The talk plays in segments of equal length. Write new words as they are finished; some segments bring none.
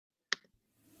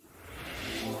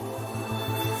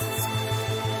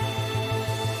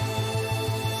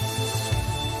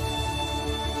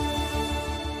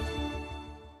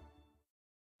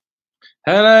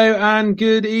Hello and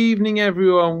good evening,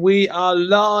 everyone. We are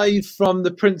live from the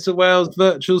Prince of Wales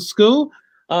Virtual School.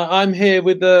 I'm here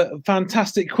with the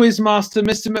fantastic Quizmaster,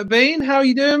 Mr. MacBean. How are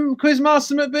you doing,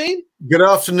 Quizmaster MacBean? Good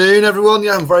afternoon, everyone.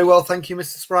 Yeah, I'm very well, thank you,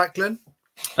 Mr. Spracklen.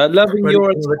 Loving your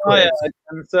attire,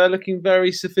 and looking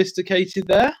very sophisticated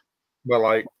there. Well,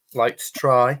 I like to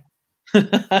try.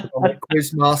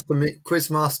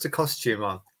 Quizmaster costume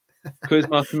on.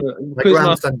 Quizmaster.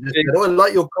 Oh, I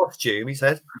like your costume, he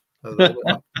said.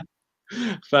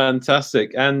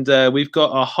 Fantastic. And we've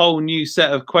got a whole new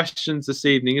set of questions this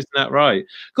evening, isn't that right?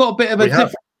 Got a bit of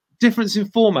a difference in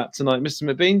format tonight, Mr.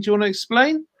 MacBean. Do you want to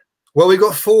explain? Well, we've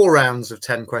got 4 rounds of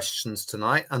 10 questions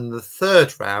tonight, and the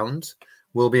third round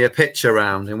will be a picture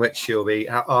round in which you'll be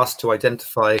asked to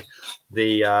identify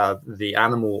the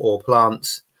animal or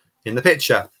plant in the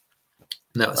picture.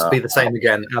 Now, it'll be the same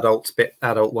again, adult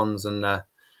ones and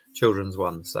children's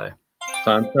ones. So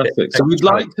fantastic. So we'd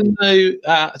like to know,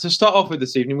 to start off with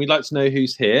this evening, we'd like to know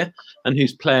who's here and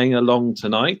who's playing along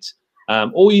tonight.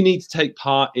 All you need to take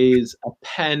part is a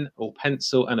pen or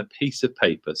pencil and a piece of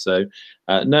paper. So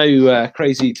no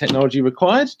crazy technology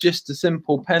required, just a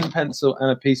simple pen, pencil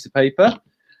and a piece of paper.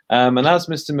 And as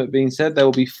Mr. MacBean said, there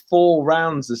will be 4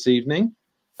 rounds this evening,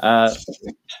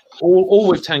 all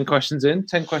with 10 questions in,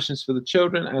 10 questions for the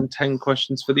children and 10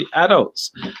 questions for the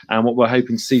adults. And what we're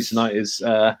hoping to see tonight is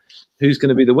who's going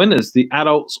to be the winners, the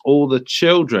adults or the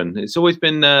children. It's always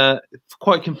been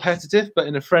quite competitive, but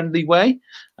in a friendly way.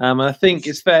 I think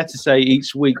it's fair to say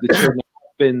each week the children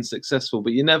have been successful,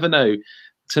 but you never know.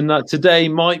 Today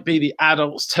might be the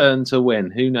adults' turn to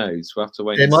win. Who knows? We'll have to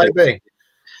wait. It might be.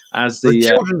 As the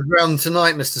children's round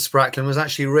tonight, Mr. Spracklen, was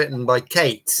actually written by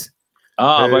Kate.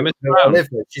 By Mr. Brown.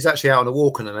 She's actually out on a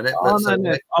walk in a minute. Oh,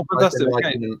 no. Fantastic.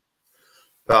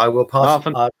 But I will pass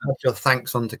your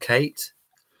thanks on to Kate.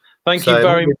 Thank you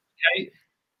very much, Kate.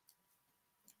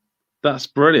 That's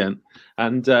brilliant.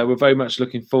 And we're very much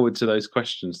looking forward to those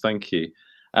questions. Thank you.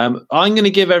 I'm going to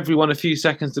give everyone a few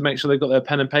seconds to make sure they've got their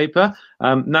pen and paper.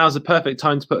 Now's the perfect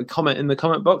time to put a comment in the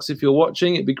comment box. If you're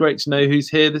watching, it'd be great to know who's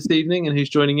here this evening and who's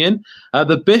joining in.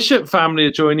 The Bishop family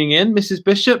are joining in. Mrs.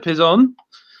 Bishop is on.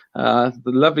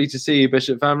 Lovely to see you,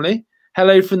 Bishop family.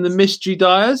 Hello from the Mystery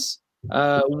Dyers.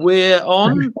 We're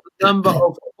on number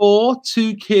of 4,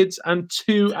 2 kids and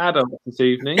 2 adults this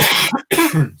evening.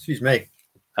 Excuse me.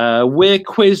 We're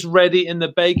quiz ready in the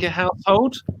Baker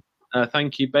household.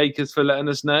 Thank you, Bakers, for letting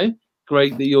us know.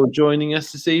 Great that you're joining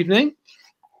us this evening.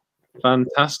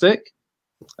 Fantastic.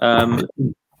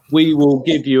 We will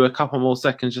give you a couple more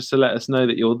seconds just to let us know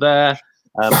that you're there.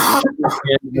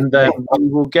 And then we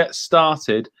will get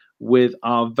started with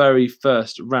our very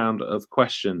first round of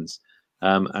questions.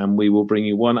 And we will bring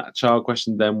you 1 child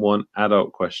question, then 1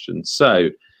 adult question. So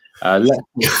let's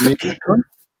move on,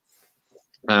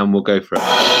 and we'll go for it.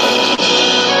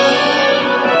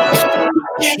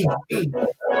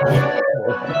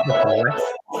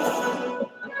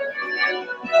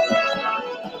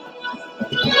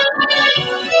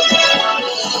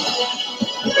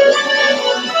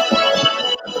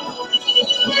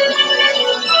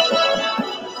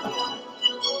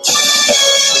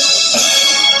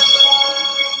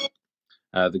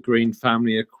 The Green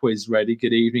family are quiz ready.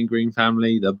 Good evening, Green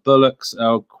family. The Bullocks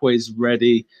are quiz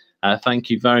ready. Thank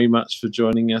you very much for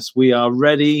joining us. We are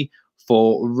ready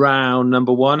for round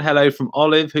number 1. Hello from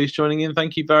Olive, who's joining in.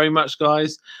 Thank you very much,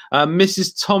 guys.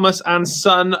 Mrs. Thomas and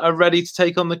Son are ready to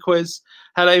take on the quiz.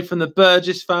 Hello from the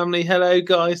Burgess family. Hello,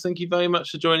 guys. Thank you very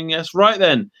much for joining us. Right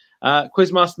then,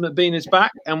 Quizmaster MacBean is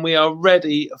back, and we are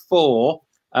ready for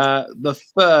the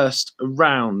first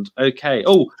round. Okay.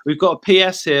 Oh, we've got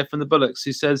a PS here from the Bullocks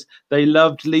who says they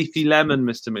loved Leafy Lemon,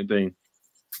 Mr. MacBean.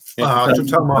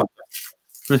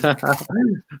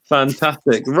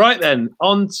 Fantastic. Right then,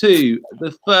 on to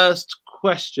the first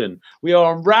question. We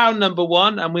are on round number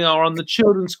 1, and we are on the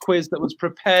children's quiz that was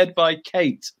prepared by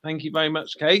Kate. Thank you very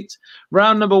much, Kate.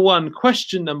 Round number 1,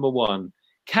 question number 1.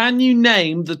 Can you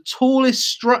name the tallest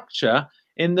structure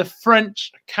in the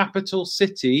French capital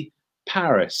city,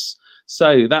 Paris?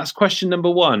 So that's question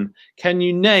number 1. Can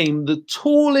you name the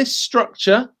tallest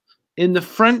structure in the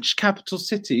French capital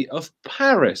city of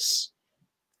Paris?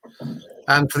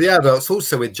 And for the adults,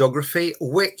 also with geography,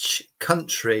 which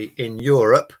country in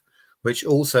Europe, which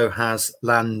also has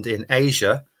land in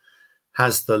Asia,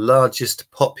 has the largest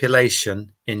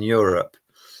population in Europe?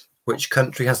 Which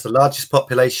country has the largest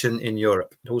population in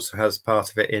Europe? It also has part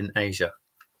of it in Asia.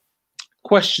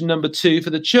 Question number 2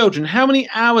 for the children. How many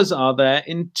hours are there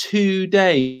in 2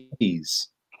 days?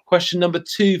 Question number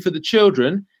 2 for the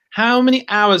children. How many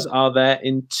hours are there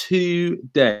in 2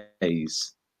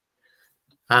 days?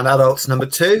 And adults, number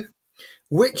 2.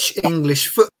 Which English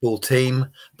football team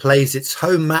plays its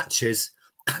home matches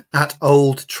at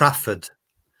Old Trafford?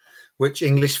 Which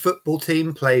English football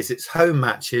team plays its home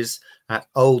matches at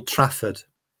Old Trafford?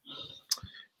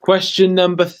 Question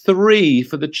number 3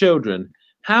 for the children.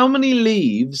 How many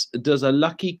leaves does a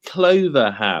lucky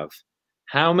clover have?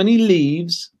 How many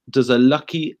leaves does a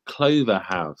lucky clover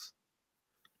have?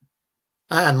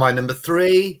 And my number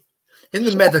 3, in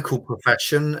the medical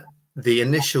profession, the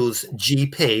initials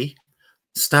GP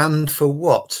stand for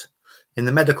what? In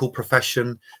the medical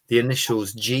profession, the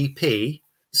initials GP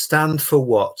stand for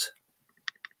what?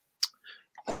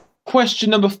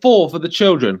 Question number 4 for the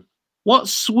children. What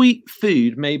sweet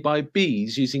food made by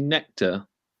bees using nectar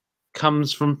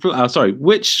comes from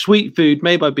which sweet food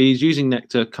made by bees using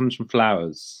nectar comes from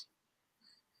flowers?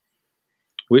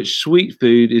 Which sweet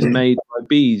food is made by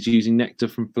bees using nectar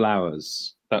from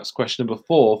flowers? That's question number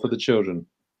 4 for the children.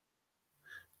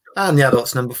 And the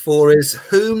adults number 4 is,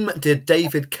 whom did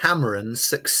David Cameron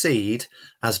succeed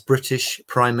as British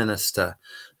Prime Minister?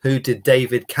 Who did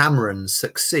David Cameron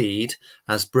succeed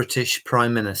as British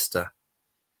Prime Minister?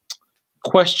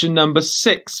 Question number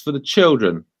 6 for the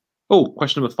children. Oh,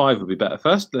 question number 5 would be better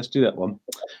first. Let's do that one.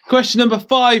 Question number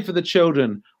 5 for the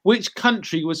children. Which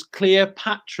country was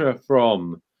Cleopatra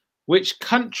from? Which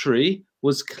country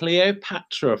was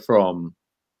Cleopatra from?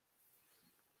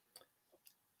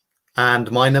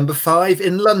 And my number 5,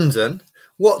 in London,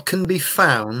 what can be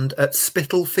found at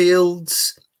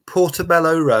Spitalfields,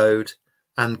 Portobello Road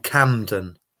and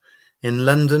Camden? In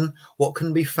London, what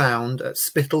can be found at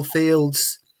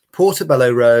Spitalfields,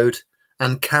 Portobello Road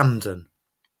and Camden?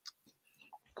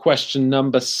 Question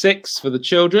number 6 for the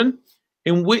children.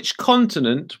 In which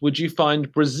continent would you find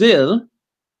Brazil,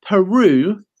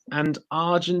 Peru and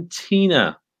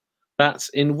Argentina? That's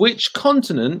in which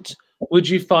continent would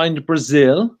you find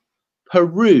Brazil,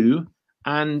 Peru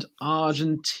and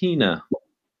Argentina?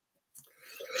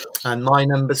 And my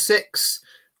number 6,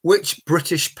 which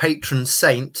British patron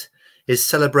saint is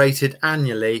celebrated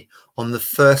annually on the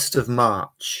 1st of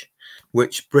March?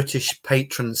 Which British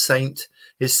patron saint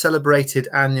is celebrated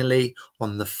annually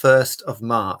on the 1st of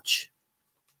March?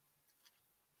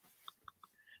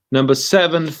 Number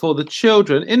 7 for the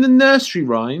children. In the nursery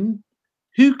rhyme,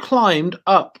 who climbed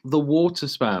up the water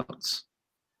spout?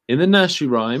 In the nursery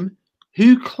rhyme,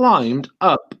 who climbed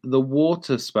up the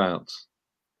water spout?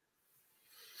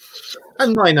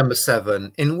 And my number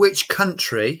 7, in which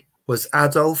country was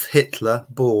Adolf Hitler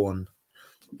born?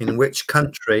 In which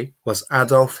country was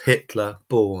Adolf Hitler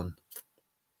born?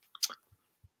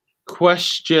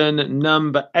 Question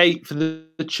number 8 for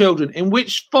the children. In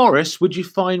which forest would you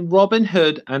find Robin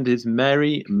Hood and his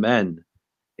merry men?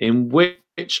 In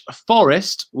which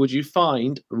forest would you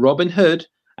find Robin Hood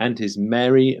and his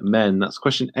merry men? That's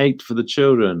question 8 for the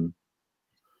children.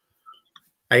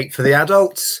 8 for the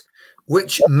adults.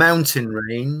 Which mountain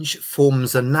range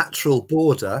forms a natural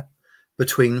border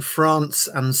between France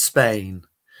and Spain?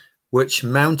 Which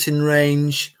mountain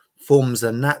range forms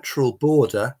a natural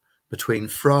border between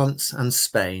France and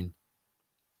Spain?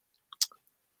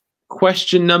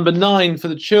 Question number 9 for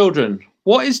the children.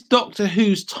 What is Doctor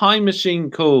Who's time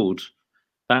machine called?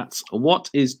 That's what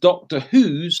is Doctor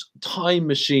Who's time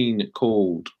machine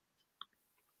called?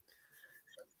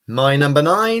 My number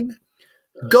 9.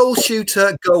 Goal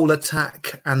shooter, goal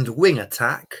attack and wing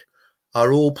attack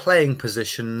are all playing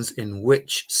positions in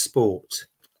which sport?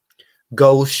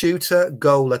 Goal shooter,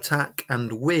 goal attack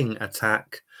and wing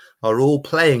attack are all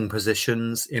playing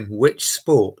positions in which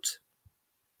sport?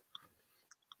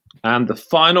 And the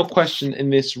final question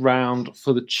in this round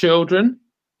for the children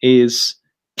is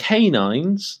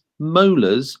canines,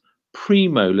 molars,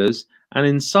 premolars and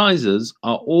incisors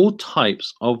are all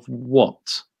types of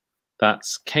what?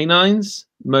 That's canines,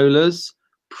 molars,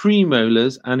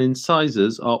 premolars and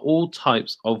incisors are all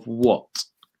types of what?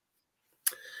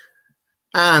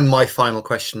 And my final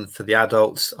question for the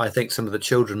adults, I think some of the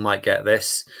children might get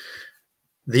this.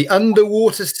 The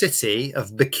underwater city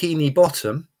of Bikini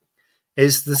Bottom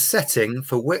is the setting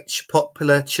for which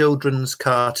popular children's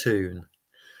cartoon?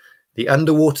 The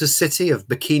underwater city of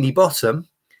Bikini Bottom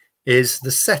is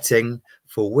the setting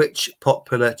for which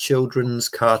popular children's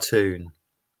cartoon?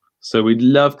 So we'd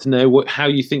love to know how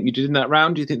you think you did in that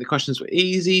round. Do you think the questions were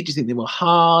easy? Do you think they were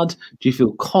hard? Do you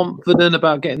feel confident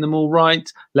about getting them all right?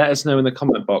 Let us know in the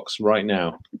comment box right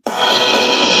now.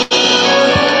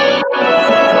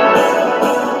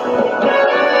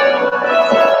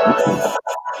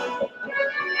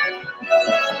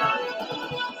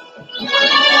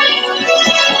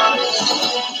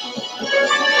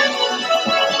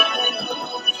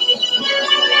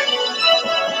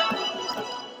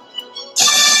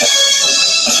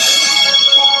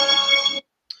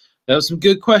 There were some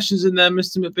good questions in there,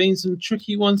 Mr. MacBean. Some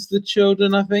tricky ones for the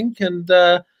children, I think, and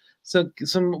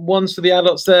some ones for the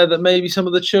adults there that maybe some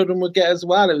of the children would get as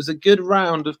well. It was a good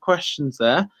round of questions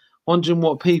there. Wondering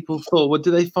what people thought. Well,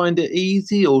 do they find it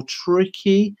easy or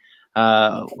tricky?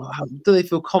 Do they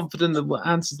feel confident in the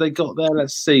answers they got there?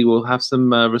 Let's see. We'll have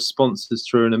some responses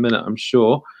through in a minute, I'm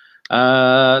sure.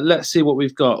 Let's see what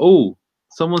we've got. Oh,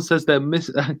 someone says they're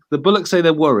the Bullocks say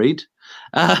they're worried.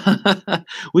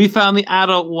 We found the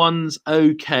adult ones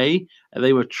okay.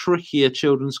 They were trickier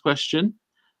children's question.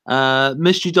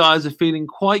 Mystery Dyers are feeling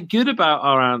quite good about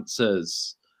our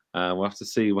answers. We'll have to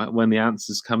see when the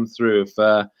answers come through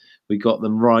if we got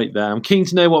them right there. I'm keen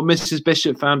to know what Mrs.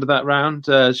 Bishop found of that round.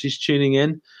 She's tuning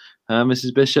in.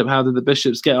 Mrs. Bishop, how did the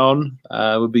Bishops get on?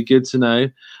 Would be good to know.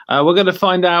 We're going to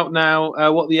find out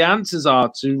now what the answers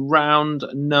are to round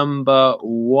number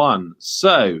 1.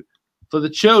 So, for the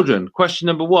children, question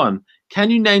number 1. Can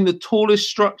you name the tallest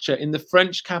structure in the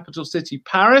French capital city,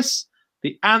 Paris?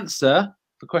 The answer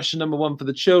for question number 1 for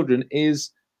the children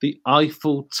is the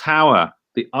Eiffel Tower.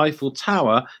 The Eiffel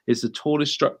Tower is the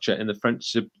tallest structure in the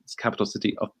French capital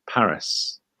city of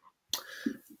Paris.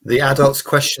 The adults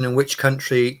question: in which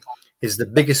country is the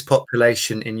biggest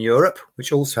population in Europe,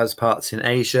 which also has parts in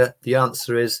Asia? The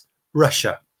answer is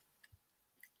Russia.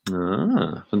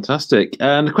 Ah, fantastic.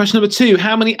 And question number 2,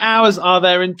 how many hours are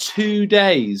there in 2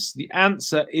 days? The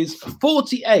answer is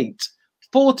 48.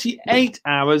 48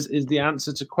 hours is the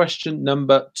answer to question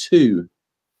number 2.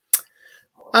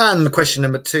 And question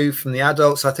number 2 from the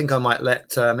adults. I think I might let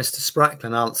Mr.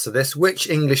 Spracklen answer this. Which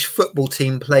English football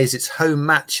team plays its home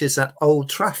matches at Old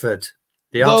Trafford?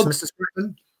 The answer, Mr.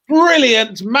 Spracklen?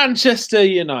 Brilliant. Manchester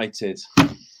United.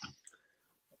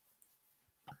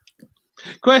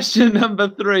 Question number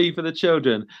 3 for the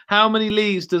children. How many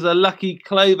leaves does a lucky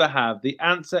clover have? The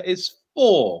answer is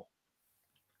 4.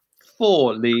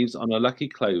 4 leaves on a lucky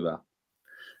clover.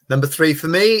 Number 3 for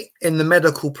me. In the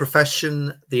medical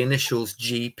profession, the initials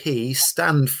GP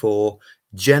stand for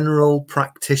General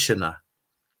Practitioner.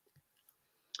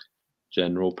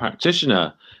 General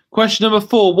Practitioner. Question number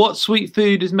 4. What sweet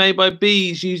food is made by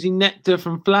bees using nectar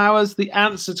from flowers? The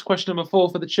answer to question number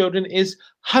 4 for the children is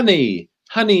honey.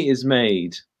 Honey is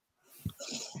made.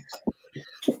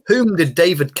 Whom did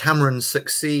David Cameron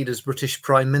succeed as British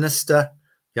Prime Minister?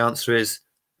 The answer is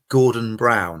Gordon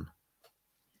Brown.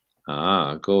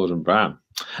 Ah, Gordon Brown.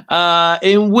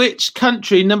 In which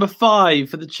country, number 5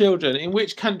 for the children, in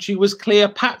which country was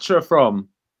Cleopatra from?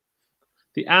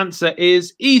 The answer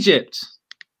is Egypt.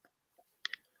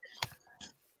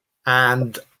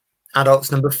 And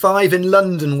adults, number 5, in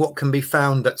London, what can be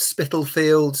found at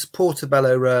Spitalfields,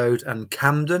 Portobello Road and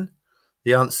Camden?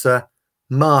 The answer,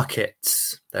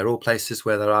 markets. They're all places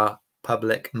where there are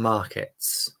public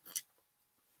markets.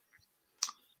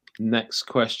 Next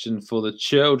question for the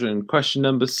children. Question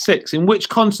number 6. In which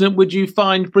continent would you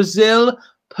find Brazil,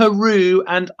 Peru,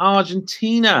 and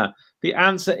Argentina? The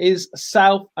answer is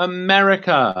South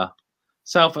America.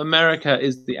 South America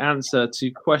is the answer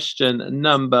to question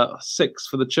number 6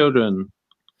 for the children.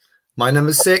 My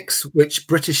number 6. Which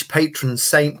British patron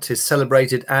saint is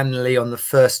celebrated annually on the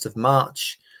 1st of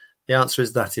March? The answer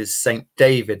is St.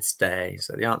 David's Day.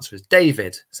 So the answer is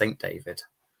David, St. David.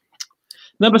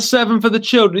 Number 7 for the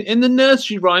children. In the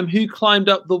nursery rhyme, who climbed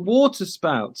up the water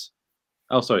spout?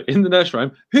 Oh, sorry. In the nursery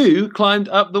rhyme, who climbed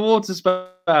up the water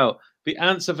spout? The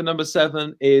answer for number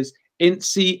 7 is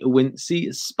Incy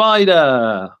Wincy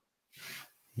Spider.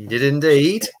 You did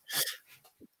indeed.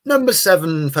 Number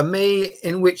 7 for me.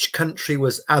 In which country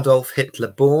was Adolf Hitler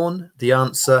born? The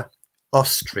answer,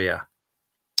 Austria.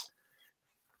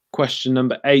 Question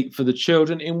number 8 for the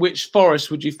children. In which forest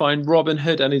would you find Robin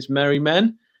Hood and his merry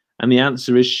men? And the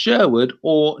answer is Sherwood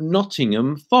or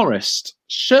Nottingham Forest.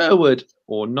 Sherwood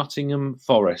or Nottingham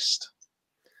Forest.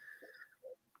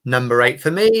 Number 8 for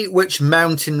me. Which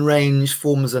mountain range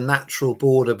forms a natural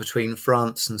border between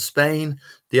France and Spain?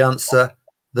 The answer,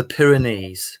 the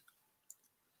Pyrenees.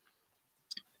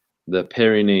 The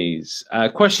Pyrenees.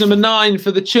 Question number 9 for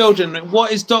the children.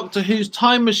 What is Doctor Who's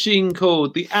time machine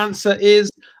called? The answer is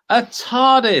a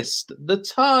TARDIS. The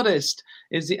TARDIS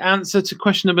is the answer to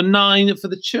question number 9 for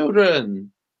the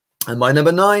children. And my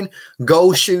number 9,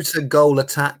 goal shooter, goal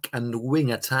attack, and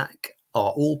wing attack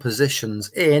are all positions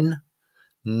in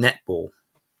netball.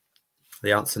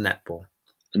 The answer, netball.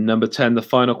 And number 10, the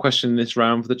final question in this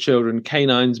round for the children.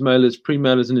 Canines, molars,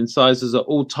 premolars, and incisors are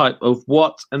all type of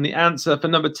what? And the answer for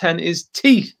number 10 is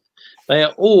teeth. They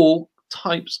are all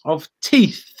types of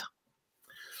teeth.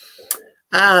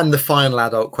 And the final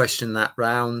adult question in that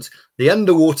round. The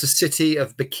underwater city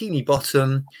of Bikini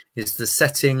Bottom is the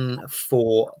setting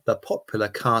for the popular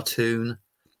cartoon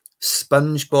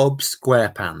SpongeBob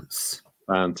SquarePants.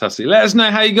 Fantastic. Let us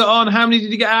know how you got on. How many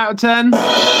did you get out of 10?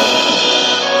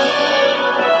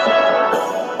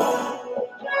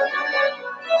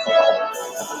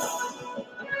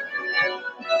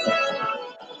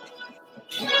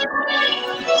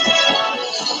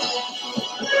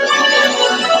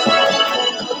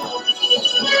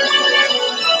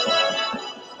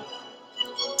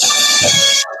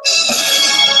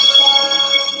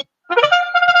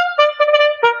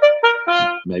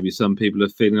 Maybe some people are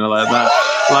feeling like that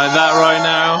right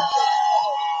now.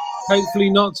 Hopefully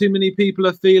not too many people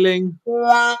are feeling.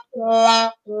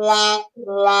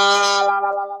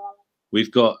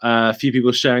 We've got a few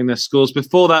people sharing their scores.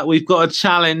 Before that, we've got a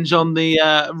challenge on the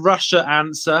Russia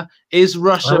answer. Is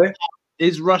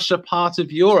Russia part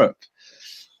of Europe?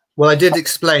 Well, I did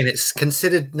explain it's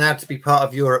considered now to be part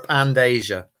of Europe and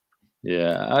Asia.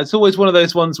 Yeah, it's always one of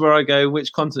those ones where I go,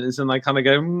 which continents, and I kind of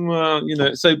go, well, you know,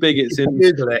 it's so big. It's in.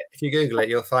 If you Google it,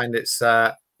 you'll find it's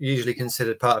usually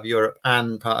considered part of Europe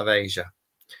and part of Asia.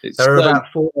 There are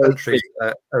about 4 countries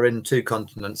that are in 2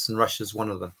 continents, and Russia's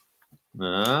one of them.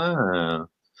 Ah,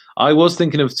 I was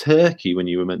thinking of Turkey when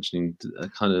you were mentioning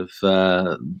kind of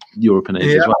Europe and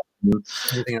Asia as well.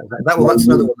 That's another one that's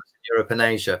in Europe and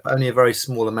Asia, but only a very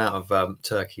small amount of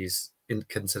Turkey's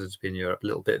considered to be in Europe. A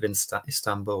little bit of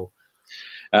Istanbul.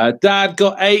 Dad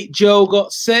got 8, Joel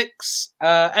got 6,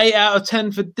 8 out of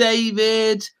 10 for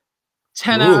David,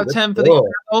 10 out of 10 for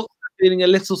the adults, feeling a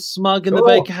little smug in the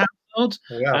Baker household,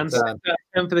 and 6 out of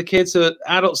 10 for the kids. So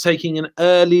adults taking an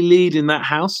early lead in that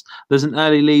house. There's an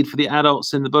early lead for the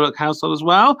adults in the Bullock household as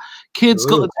well. Kids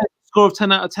got the score of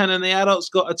 10 out of 10, and the adults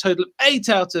got a total of 8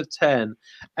 out of 10.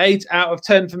 8 out of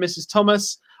 10 for Mrs.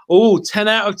 Thomas. Oh, 10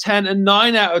 out of 10 and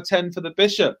 9 out of 10 for the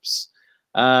Bishops.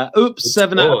 7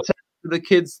 out of 10 for the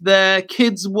kids there.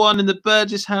 Kids 1 in the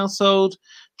Burgess household.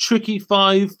 Tricky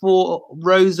 5 for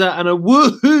Rosa, and a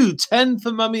woohoo 10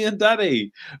 for Mummy and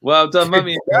Daddy. Well done,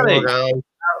 Mummy and Daddy.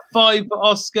 5 for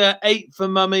Oscar, 8 for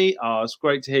Mummy. Oh, it's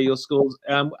great to hear your scores.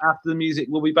 After the music,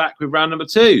 we'll be back with round number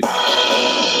 2.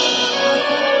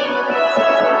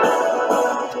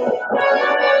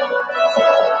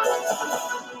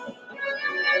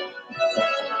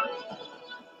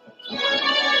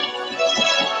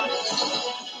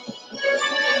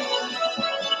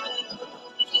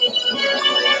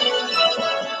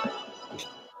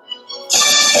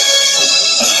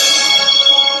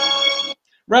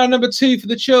 Round number 2 for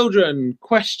the children.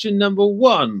 Question number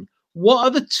 1. What are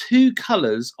the 2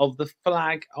 colours of the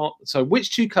flag?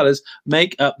 Which 2 colours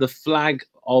make up the flag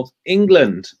of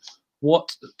England?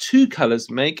 What 2 colours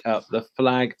make up the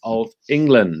flag of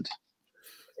England?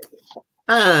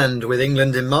 And with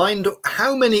England in mind,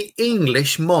 how many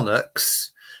English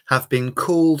monarchs have been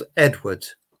called Edward?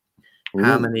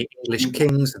 How many English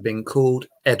kings have been called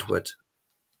Edward?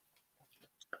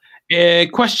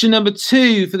 Question number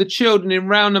 2 for the children in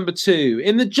round number 2.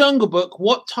 In the Jungle Book,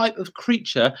 what type of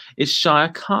creature is Shire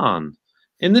Khan?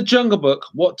 In the Jungle Book,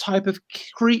 what type of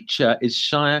creature is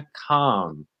Shire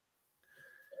Khan?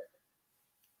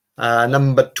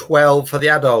 Number 12 for the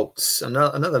adults.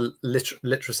 Another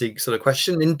literacy sort of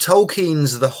question. In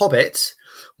Tolkien's The Hobbit,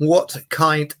 what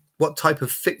type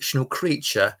of fictional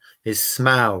creature is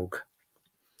Smaug?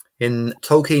 In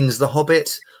Tolkien's The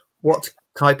Hobbit, what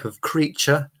type of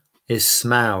creature is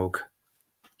Smaug?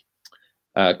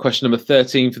 Question number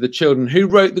 13 for the children. Who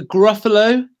wrote The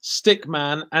Gruffalo,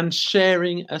 Stickman, and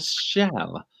Sharing a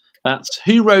Shell? That's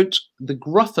who wrote The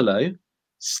Gruffalo,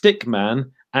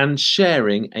 Stickman, and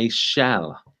Sharing a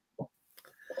Shell.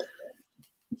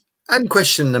 And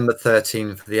question number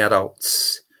 13 for the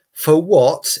adults. For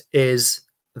what is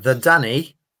the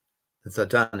dunny,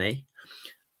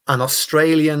 an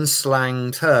Australian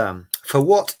slang term? For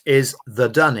what is the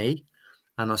dunny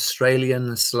an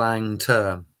Australian slang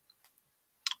term?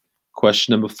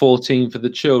 Question number 14 for the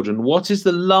children. What is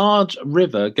the large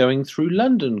river going through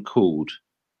London called?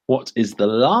 What is the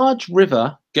large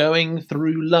river going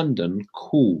through London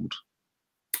called?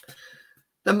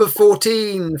 Number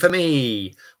 14 for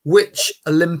me. Which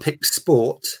Olympic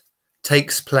sport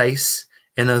takes place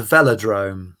in a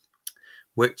velodrome?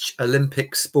 Which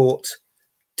Olympic sport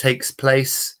takes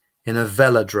place in a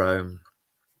velodrome?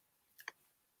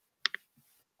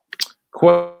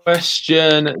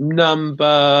 Question number,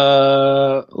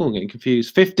 I'm getting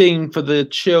confused, 15 for the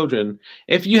children.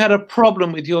 If you had a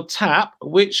problem with your tap,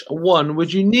 which one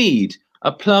would you need?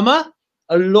 A plumber,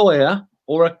 a lawyer,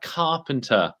 or a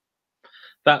carpenter?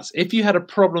 That's if you had a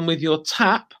problem with your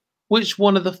tap, which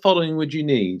one of the following would you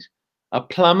need? A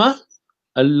plumber,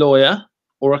 a lawyer,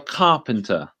 or a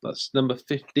carpenter? That's number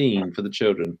 15 for the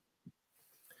children.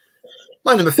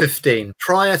 My number 15.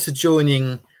 Prior to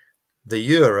joining the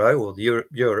Euro, or the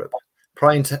Europe,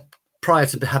 prior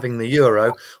to having the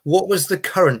Euro, what was the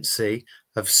currency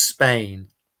of Spain?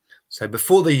 So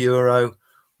before the Euro,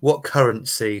 what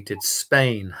currency did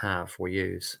Spain have or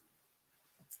use?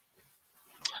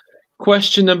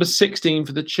 Question number 16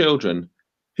 for the children.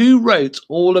 Who wrote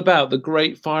all about the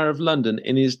Great Fire of London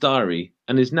in his diary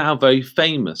and is now very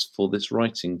famous for this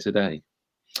writing today?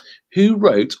 Who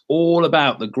wrote all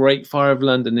about the Great Fire of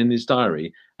London in his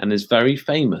diary and is very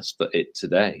famous for it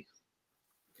today?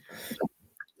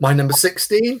 My number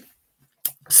 16.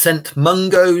 St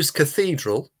Mungo's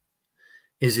Cathedral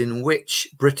is in which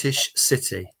British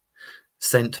city?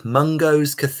 St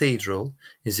Mungo's Cathedral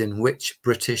is in which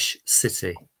British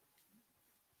city?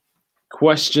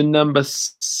 Question number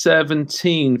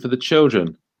 17 for the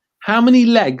children. How many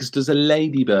legs does a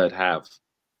ladybird have?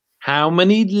 How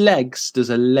many legs does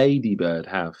a ladybird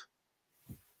have?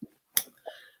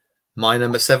 My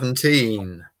number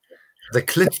 17. The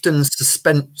Clifton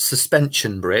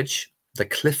Suspension Bridge. The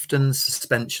Clifton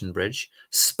Suspension Bridge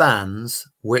spans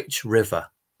which river?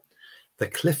 The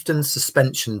Clifton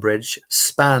Suspension Bridge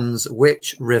spans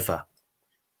which river?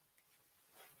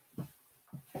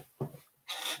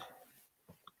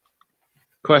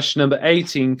 Question number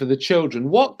 18 for the children.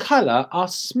 What colour are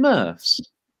Smurfs?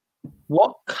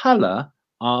 What colour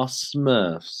are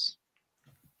Smurfs?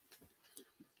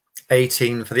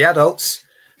 18 for the adults.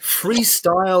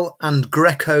 Freestyle and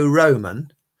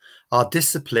Greco-Roman are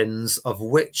disciplines of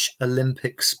which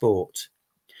Olympic sport?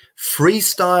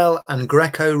 Freestyle and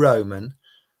Greco-Roman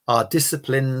are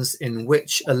disciplines in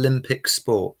which Olympic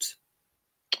sport?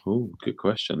 Oh, good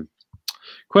question.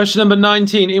 Question number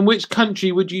 19. In which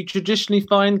country would you traditionally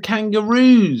find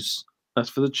kangaroos? That's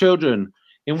for the children.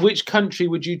 In which country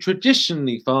would you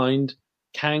traditionally find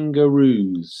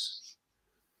kangaroos?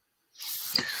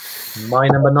 My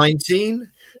number 19.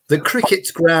 The cricket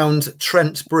ground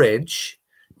Trent Bridge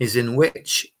is in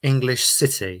which English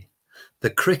city? The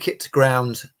cricket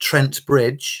ground Trent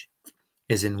Bridge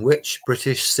is in which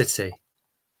British city?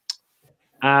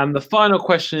 And the final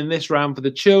question in this round for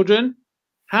the children.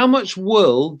 How much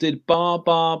wool did Bar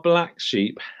Black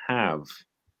Sheep have?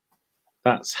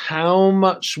 That's how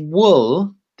much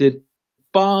wool did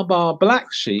Bar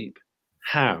Black Sheep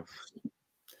have?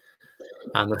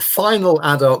 And the final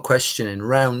adult question in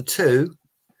round 2.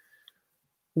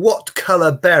 What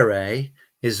colour beret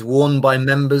is worn by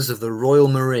members of the Royal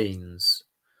Marines?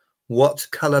 What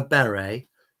colour beret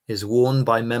is worn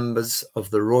by members of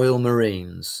the Royal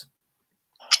Marines?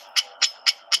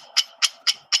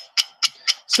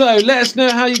 So let us know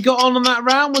how you got on that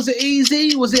round. Was it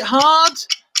easy? Was it hard?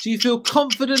 Do you feel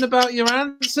confident about your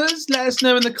answers? Let us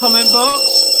know in the comment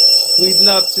box. We'd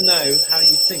love to know how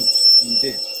you think you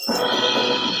did.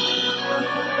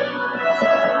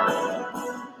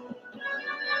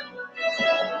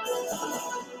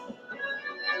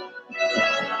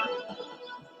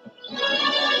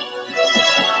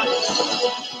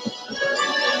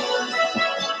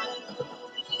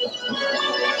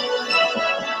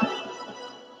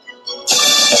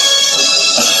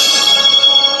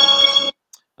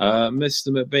 Mr.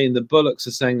 MacBean, the Bullocks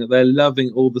are saying that they're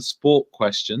loving all the sport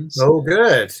questions. Oh,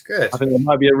 good, good. I think there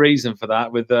might be a reason for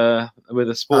that with a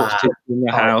sports teacher in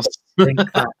the house. I think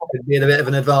that could be a bit of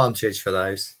an advantage for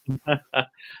those.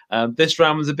 This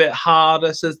round was a bit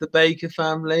harder, says the Baker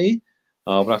family.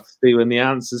 Oh, we'll have to see when the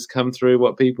answers come through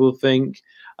what people think.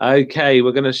 Okay,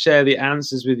 we're going to share the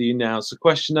answers with you now. So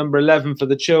question number 11 for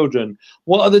the children.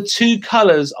 What are the 2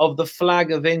 colours of the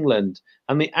flag of England?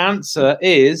 And the answer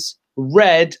is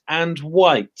red and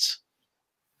white.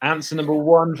 Answer number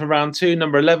 1 for round 2.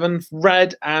 Number 11,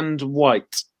 red and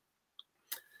white.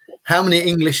 How many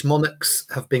English monarchs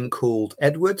have been called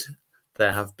Edward?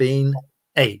 There have been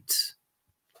 8.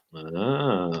 In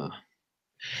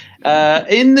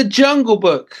the Jungle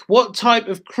Book, what type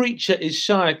of creature is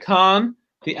Shire Khan?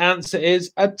 The answer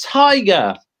is a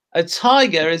tiger. A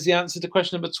tiger is the answer to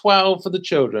question number 12 for the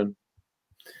children.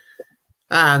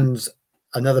 And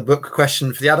another book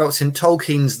question for the adults. In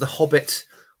Tolkien's The Hobbit,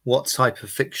 what type of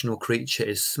fictional creature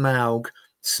is Smaug?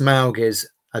 Smaug is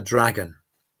a dragon.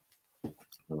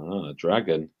 A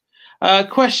dragon.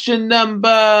 Question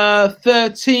number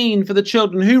 13 for the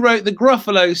children. Who wrote The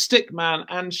Gruffalo, Stickman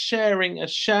and Sharing a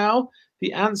Show?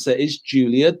 The answer is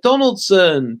Julia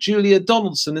Donaldson. Julia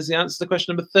Donaldson is the answer to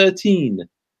question number 13.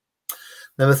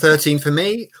 Number 13 for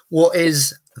me. What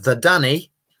is the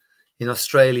Danny in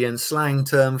Australian slang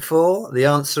term for? The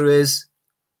answer is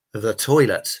the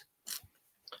toilet.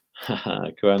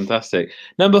 Fantastic.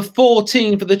 Number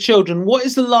 14 for the children. What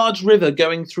is the large river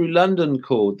going through London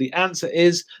called? The answer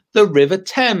is the River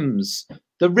Thames.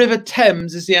 The River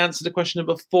Thames is the answer to question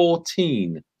number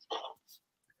 14.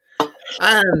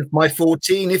 And my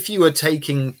 14, if you were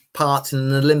taking part in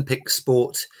an Olympic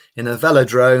sport in a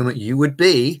velodrome, you would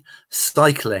be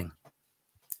cycling.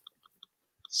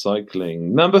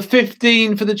 Cycling. Number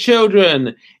 15 for the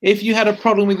children. If you had a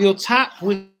problem with your tap,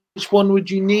 which one would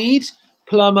you need?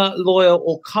 Plumber, lawyer,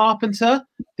 or carpenter?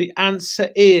 The answer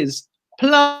is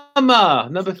plumber.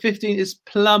 Number 15 is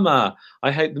plumber.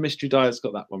 I hope the mystery dials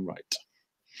got that one right.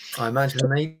 I imagine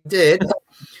they did.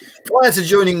 Prior to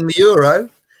joining the euro,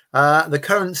 the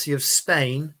currency of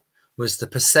Spain was the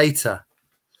peseta.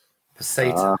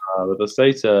 Peseta.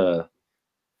 The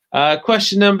peseta.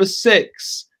 Question number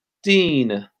 6.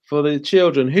 Dean, for the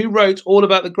children. Who wrote all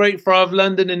about the Great Friar of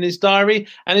London in his diary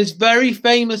and is very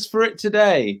famous for it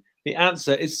today? The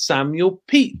answer is Samuel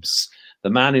Pepys, the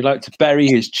man who liked to bury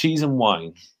his cheese and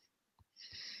wine.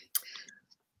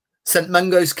 St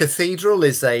Mungo's Cathedral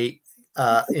is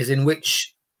in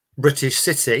which British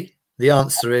city? The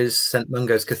answer is St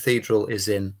Mungo's Cathedral is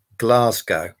in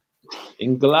Glasgow.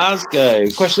 In Glasgow.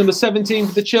 Question number 17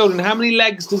 for the children. How many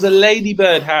legs does a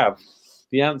ladybird have?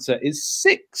 The answer is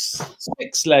 6.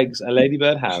 6 legs a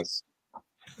ladybird has.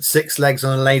 6 legs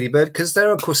on a ladybird, because there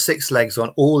are, of course, 6 legs on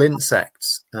all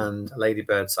insects, and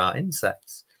ladybirds are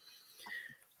insects.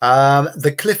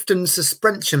 The Clifton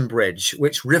Suspension Bridge,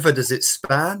 which river does it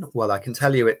span? Well, I can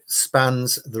tell you it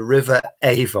spans the River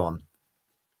Avon.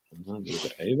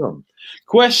 Avon.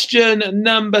 Question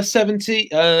number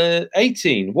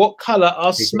 18. What colour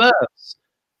are Smurfs?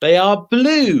 They are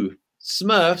blue.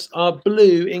 Smurfs are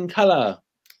blue in colour.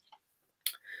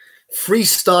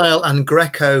 Freestyle and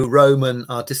Greco-Roman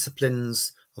are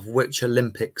disciplines of which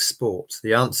Olympic sport?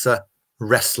 The answer,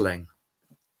 wrestling.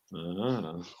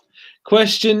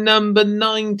 Question number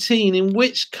 19. In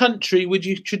which country would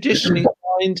you traditionally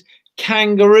find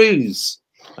kangaroos?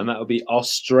 And that would be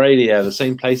Australia, the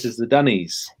same place as the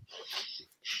Dunnies.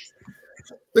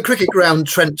 The cricket ground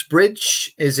Trent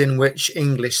Bridge is in which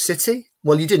English city?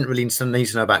 Well, you didn't really need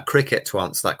to know about cricket to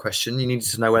answer that question. You needed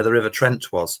to know where the River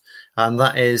Trent was. And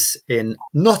that is in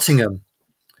Nottingham.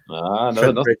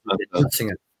 Nottingham.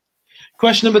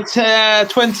 Question number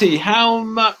 20. How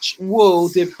much wool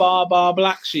did Bar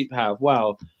Black Sheep have?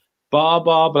 Well,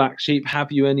 Bar Black Sheep,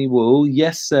 have you any wool?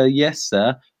 Yes, sir. Yes,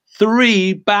 sir.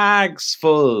 3 bags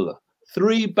full.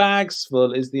 3 bags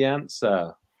full is the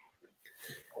answer.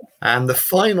 And the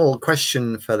final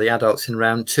question for the adults in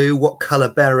round 2, what colour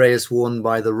beret is worn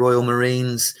by the Royal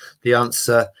Marines? The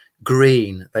answer,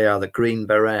 green. They are the green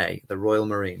beret. The Royal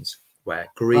Marines wear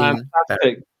green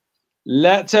beret.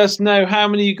 Let us know how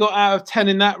many you got out of 10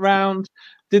 in that round.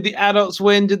 Did the adults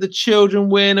win? Did the children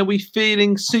win? Are we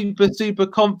feeling super, super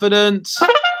confident? Or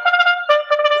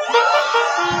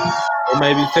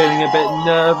maybe feeling a bit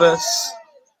nervous?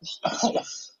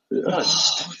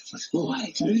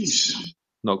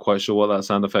 Not quite sure what that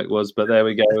sound effect was, but there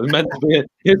we go. It was meant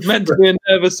to be a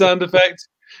nervous sound effect,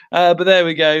 but there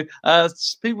we go.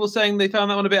 People saying they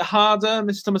found that one a bit harder.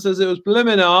 Mr. Thomas says it was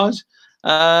blooming hard.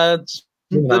 The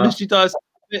mystery dice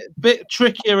a bit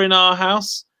trickier in our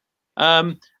house.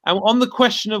 And on the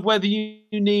question of whether you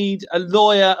need a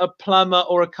lawyer, a plumber,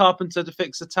 or a carpenter to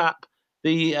fix a tap,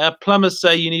 the plumbers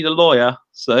say you need a lawyer.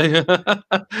 So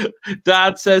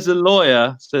Dad says a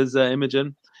lawyer, says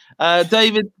Imogen.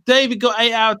 David got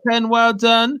 8 out of 10. Well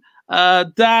done.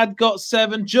 Dad got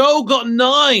 7. Joel got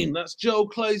 9. That's Joel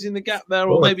closing the gap there,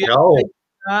 or maybe 8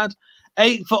 Dad.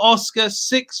 8 for Oscar.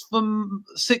 6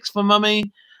 for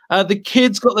Mummy. The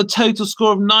kids got the total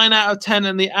score of 9 out of 10,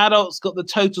 and the adults got the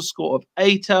total score of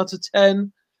 8 out of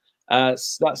 10.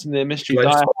 So that's in the mystery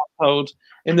diet household.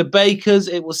 In the Bakers,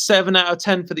 it was 7 out of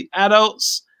 10 for the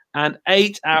adults and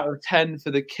 8 out of 10 for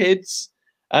the kids.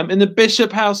 In the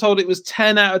Bishop household, it was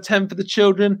 10 out of 10 for the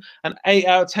children and 8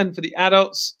 out of 10 for the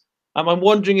adults. I'm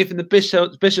wondering if in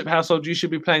the Bishop household you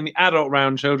should be playing the adult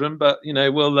round, children, but, you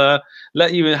know, we'll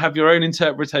let you have your own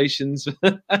interpretations.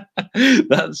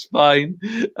 That's fine.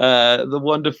 The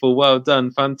wonderful. Well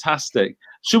done. Fantastic.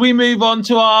 Should we move on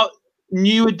to our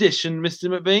new edition, Mr.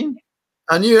 MacBean?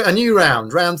 A new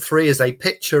round. Round 3 is a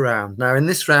picture round. Now, in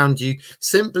this round, you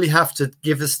simply have to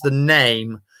give us the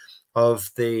name of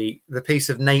the piece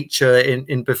of nature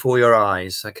in before your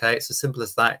eyes. Okay, it's as simple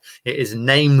as that. It is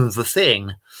name the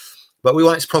thing, but we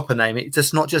want its proper name. It's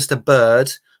just not just a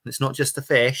bird, it's not just a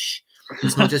fish,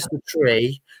 It's not just a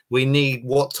tree. We need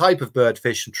what type of bird,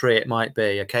 fish, and tree it might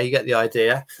be. Okay, you get the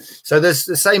idea. So there's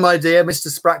the same idea. Mr.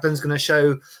 Spracklen's going to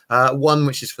show one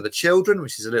which is for the children,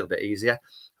 which is a little bit easier.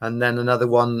 And then another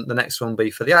one, the next one will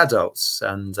be for the adults.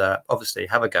 And obviously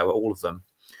have a go at all of them.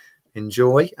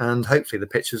 Enjoy, and hopefully the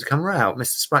pictures come out.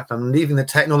 Mr. Spracklen, I'm leaving the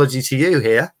technology to you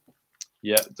here.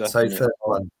 Yeah, definitely. So first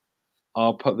one.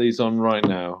 I'll put these on right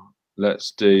now.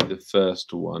 Let's do the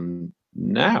first one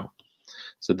now.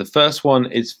 So the first one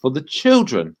is for the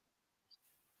children.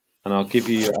 And I'll put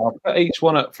each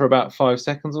one up for about 5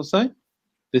 seconds or so.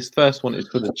 This first one is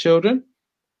for the children.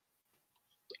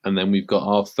 And then we've got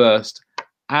our first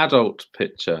adult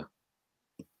picture.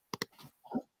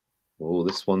 Oh,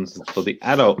 this one's for the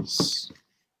adults.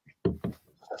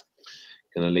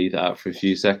 Gonna leave that out for a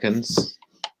few seconds.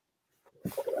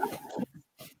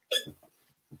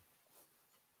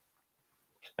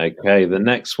 Okay, the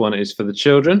next one is for the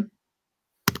children.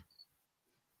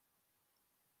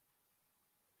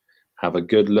 Have a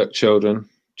good look, children.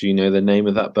 Do you know the name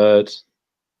of that bird?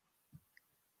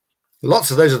 Lots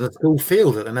of those are the school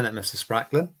field at the minute, Mr.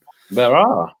 Spracklen. There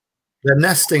are. They're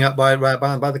nesting up by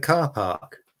the car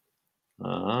park.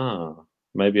 Ah,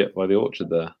 maybe up by the orchard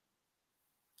there.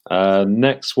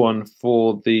 Next one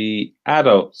for the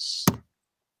adults.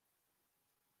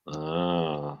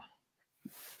 Ah.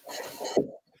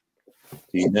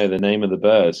 Do you know the name of the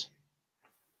bird?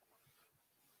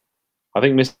 I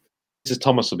think Mrs.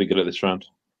 Thomas will be good at this round.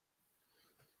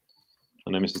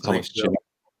 I know Mrs. Thomas.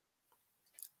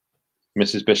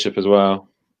 Mrs. Bishop as well.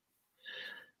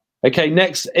 Okay,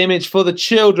 next image for the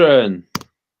children.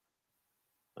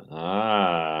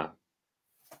 Ah.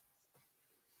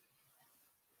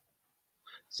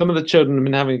 Some of the children have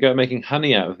been having a go at making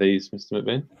honey out of these, Mr.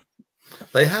 MacBean.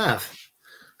 They have.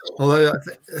 Although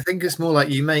I think it's more like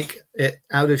you make it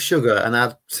out of sugar and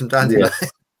add some dandelion.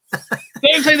 Yeah.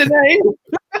 Don't say the name.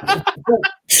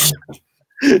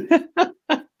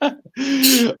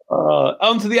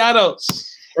 On to the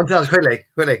adults.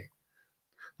 Quickly.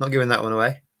 Not giving that one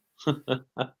away.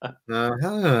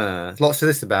 Lots of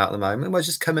this about at the moment. Well, it's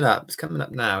just coming up. It's coming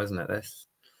up now, isn't it? This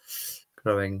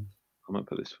growing. I might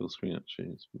put this full screen actually.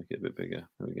 Let's make it a bit bigger.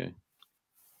 There we go.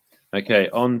 Okay,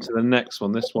 on to the next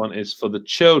one. This one is for the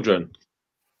children.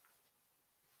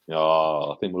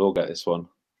 Oh, I think we'll all get this one.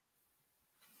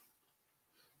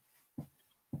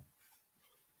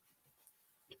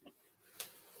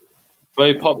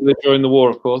 Very popular during the war,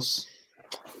 of course.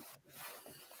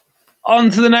 On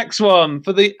to the next one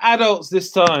for the adults this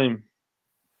time.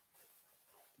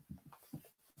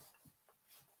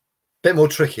 Bit more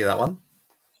tricky, that one.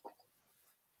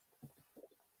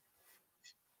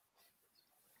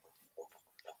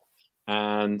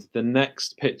 And the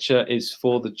next picture is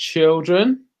for the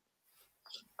children.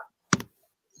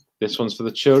 This one's for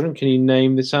the children. Can you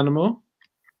name this animal?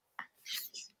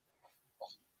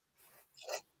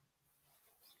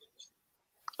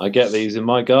 I get these in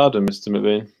my garden, Mr.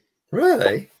 MacBean.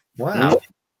 Really? Wow.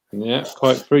 Yeah,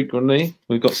 quite frequently.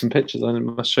 We've got some pictures I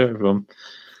must show everyone.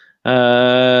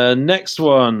 Next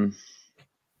one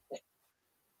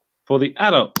for the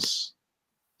adults.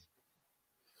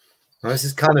 Well, this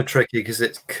is kind of tricky because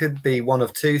it could be one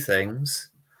of two things,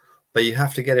 but you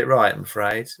have to get it right, I'm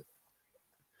afraid.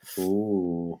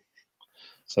 Ooh.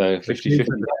 So 50-50.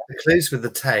 The clues with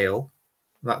the tail,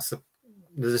 that's the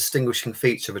distinguishing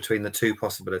feature between the two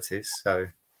possibilities. So,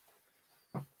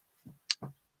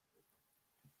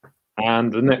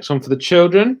 and the next one for the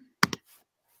children.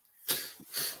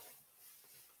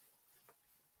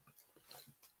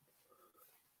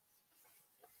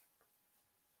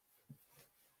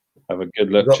 Have a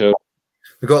good look, children.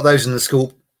 We've got those in the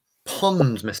school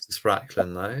pond, Mr.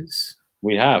 Spracklen, those.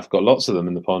 We have got lots of them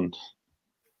in the pond.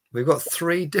 We've got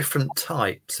 3 different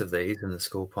types of these in the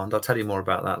school pond. I'll tell you more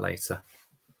about that later.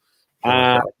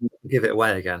 Give it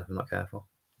away again if I'm not careful.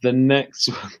 The next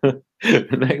one,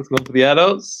 the next one for the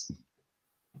adults.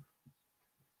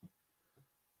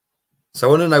 So I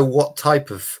want to know what type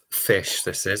of fish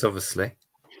this is, obviously.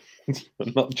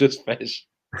 Not just fish.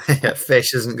 Yeah,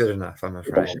 fish isn't good enough, I'm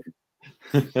afraid.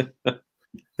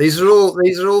 These are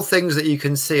all things that you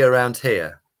can see around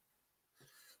here.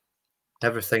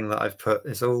 Everything that I've put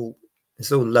is all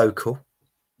local.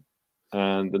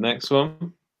 And the next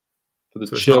one for the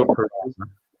children.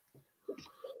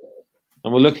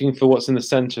 And we're looking for what's in the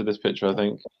center of this picture, I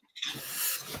think.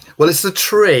 Well, it's the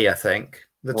tree, I think.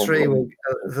 The tree will,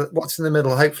 what's in the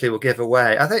middle hopefully will give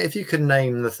away. I think if you can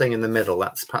name the thing in the middle,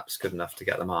 that's perhaps good enough to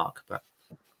get the mark, but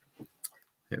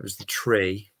it was the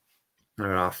tree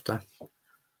we're after.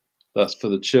 That's for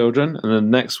the children. And the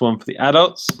next one for the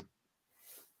adults.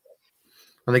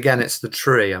 And again, it's the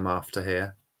tree I'm after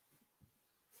here.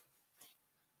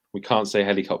 We can't say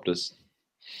helicopters.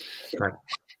 Right.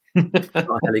 Not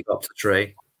a helicopter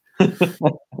tree.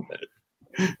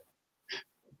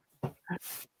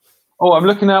 Oh, I'm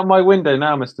looking out my window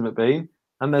now, Mr. MacBean,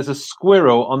 and there's a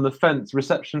squirrel on the fence,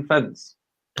 reception fence.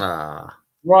 Ah.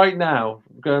 Right now,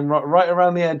 going right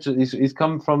around the edge. He's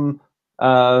come from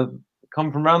around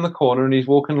the corner, and he's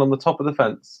walking along the top of the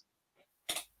fence.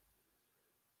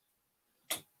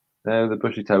 There, the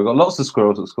bushy tail. We've got lots of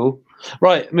squirrels at school.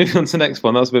 Right, moving on to the next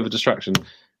one. That was a bit of a distraction.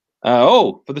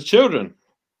 Oh, for the children.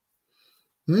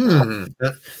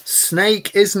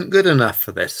 Snake isn't good enough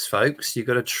for this, folks. You've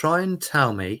got to try and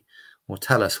tell me or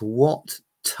tell us what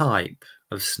type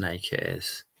of snake it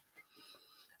is.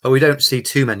 Oh, we don't see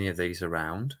too many of these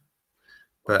around,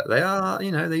 but they are,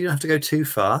 you know, you don't have to go too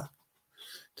far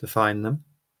to find them.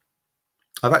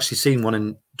 I've actually seen one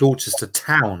in Dorchester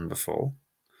town before,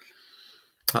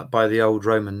 up by the old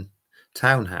Roman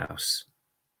townhouse,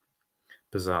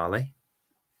 bizarrely.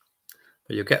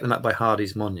 But you'll get them up by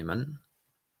Hardy's Monument.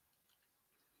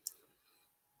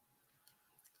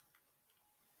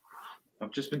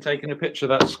 I've just been taking a picture of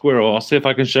that squirrel. I'll see if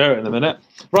I can share it in a minute.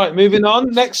 Right, moving on.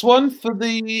 Next one for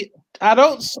the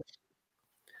adults.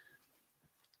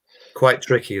 Quite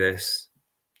tricky, this.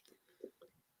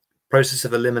 Process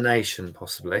of elimination,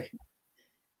 possibly.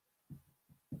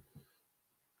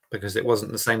 Because it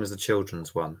wasn't the same as the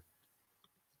children's one.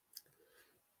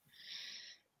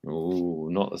 Oh,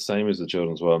 not the same as the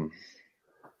children's one.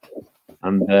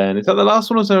 And then, is that the last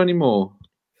one or is there any more?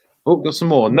 Oh, got some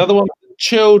more. Another one for the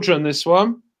children, this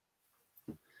one.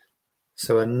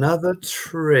 So another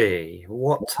tree.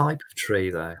 What type of tree,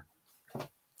 though?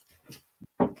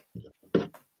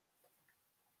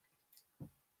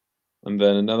 And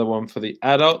then another one for the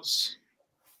adults.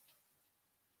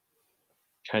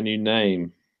 Can you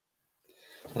name?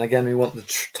 And again, we want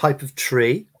the type of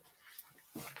tree.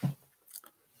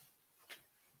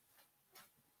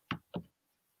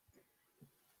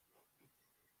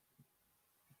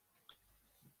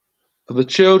 For the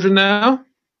children now.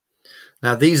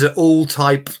 Now, these are all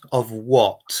types of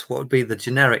what? What would be the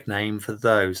generic name for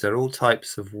those? They're all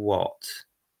types of what?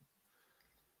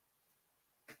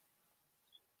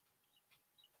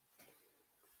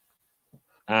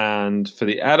 And for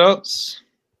the adults.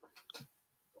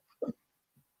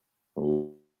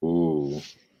 Ooh.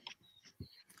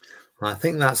 I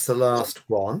think that's the last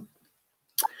one.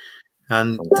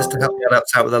 And just to help the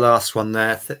adults out with the last one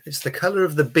there, it's the colour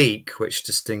of the beak which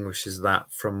distinguishes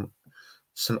that from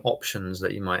some options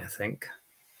that you might think.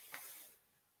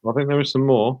 I think there is some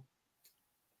more.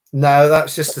 No,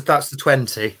 that's the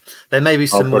 20. There may be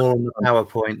some more on the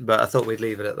PowerPoint, but I thought we'd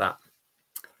leave it at that.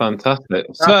 Fantastic.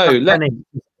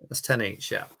 That's 10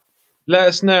 each, yeah. Let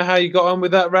us know how you got on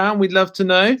with that round. We'd love to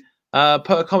know.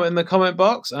 Put a comment in the comment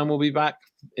box, and we'll be back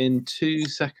in 2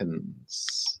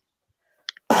 seconds.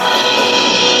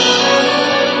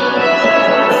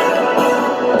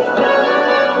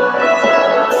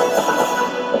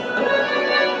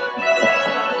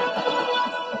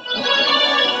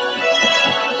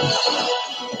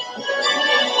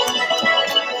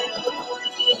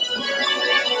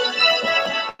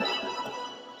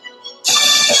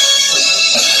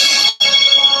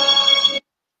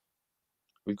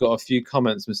 We've got a few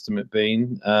comments, Mr.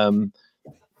 MacBean.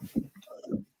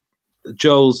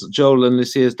 Joel and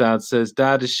Lucia's dad says,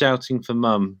 Dad is shouting for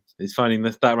Mum. He's finding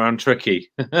that round tricky.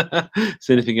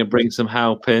 Seeing if he can bring some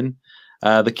help in.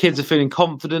 The kids are feeling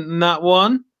confident in that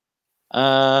one.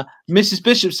 Mrs.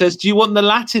 Bishop says, do you want the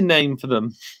Latin name for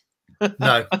them?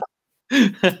 No. Well,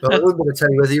 I wasn't going to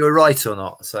tell you whether you were right or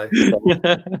not. So,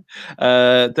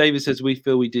 David says, we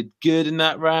feel we did good in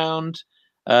that round.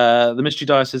 The Mystery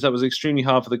Dice says that was extremely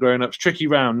hard for the grown-ups. Tricky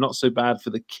round, not so bad for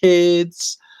the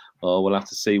kids. Oh, we'll have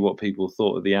to see what people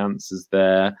thought of the answers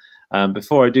there.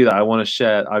 Before I do that, I want to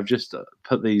share. I've just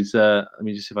put these. Let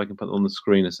me just see if I can put them on the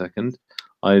screen a second.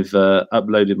 I've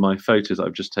uploaded my photos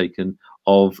I've just taken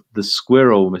of the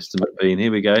squirrel, Mr. MacBean.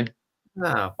 Here we go.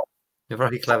 Wow, you're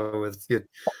very clever with your.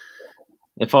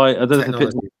 If I don't know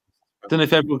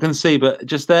if everyone can see, but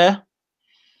just there.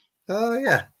 Oh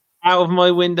yeah. Out of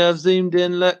my window, I've zoomed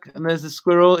in. Look, and there's the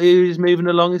squirrel. He's moving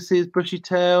along. You see his bushy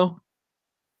tail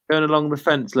going along the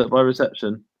fence. Look, by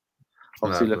reception.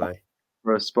 Obviously, look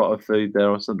for a spot of food there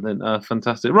or something.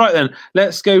 Fantastic. Right then,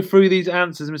 let's go through these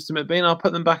answers, Mr. MacBean. I'll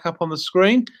put them back up on the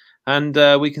screen, and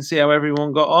we can see how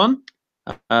everyone got on.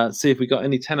 See if we got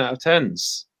any 10 out of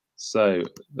 10s. So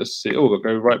let's see. Oh, we'll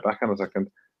go right back in a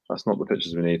second. That's not the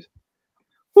pictures we need.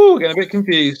 Oh, getting a bit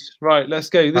confused. Right, let's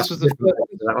go. This was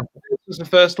the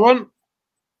first one.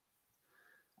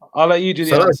 I'll let you do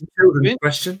the So that's answer. a children's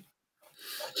question.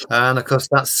 And of course,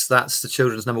 that's the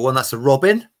children's number one. That's a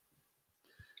robin.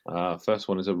 First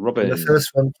one is a robin. And the first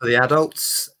one for the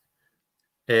adults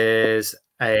is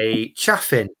a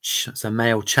chaffinch. It's a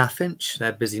male chaffinch.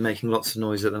 They're busy making lots of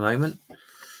noise at the moment.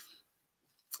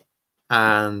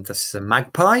 And this is a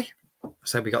magpie.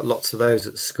 So we got lots of those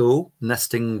at school,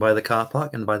 nesting by the car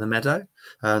park and by the meadow,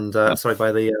 and sorry,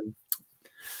 by the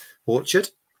orchard.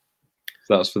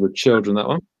 So that's for the children, that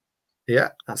one. Yeah,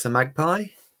 that's a magpie.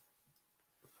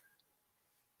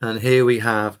 And here we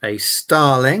have a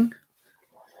starling.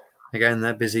 Again,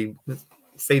 they're busy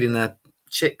feeding their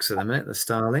chicks at the minute, the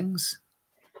starlings.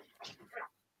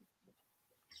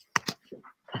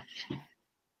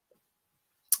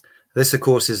 This, of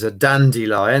course, is a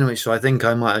dandelion, which I think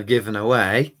I might have given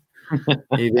away.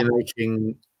 You've been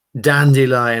making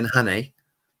dandelion honey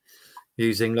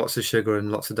using lots of sugar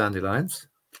and lots of dandelions.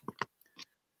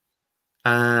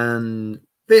 And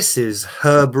this is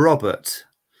Herb Robert,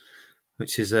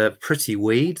 which is a pretty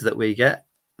weed that we get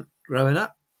growing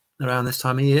up around this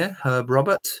time of year. Herb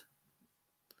Robert.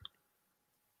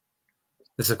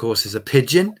 This, of course, is a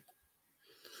pigeon.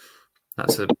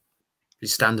 That's a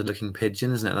standard looking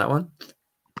pigeon, isn't it, that one?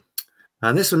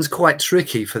 And this one's quite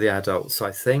tricky for the adults,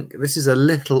 I think. This is a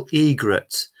little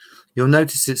egret. You'll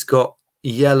notice it's got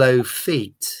yellow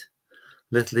feet.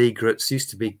 Little egrets used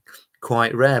to be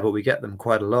quite rare, but we get them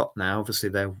quite a lot now. Obviously,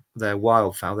 they're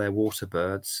wildfowl, they're water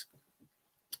birds.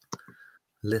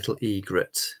 Little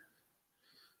egret.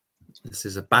 This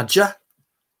is a badger.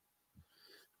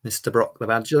 Mr. Brock the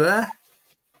badger there.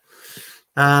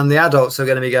 And the adults are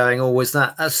going to be going, oh, is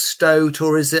that a stoat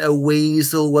or is it a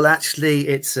weasel? Well, actually,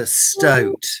 it's a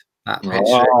stoat, that picture.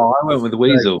 Oh, I went with the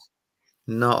weasel.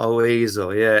 Not a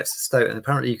weasel. Yeah, it's a stoat. And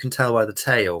apparently you can tell by the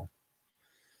tail.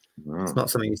 Oh. It's not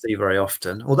something you see very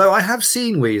often. Although I have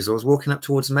seen weasels walking up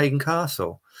towards Maiden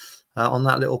Castle on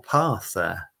that little path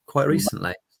there quite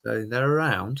recently. So they're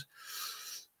around.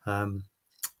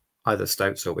 Either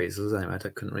stoats or weasels. Anyway, I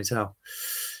couldn't really tell.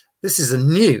 This is a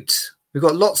newt. We've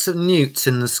got lots of newts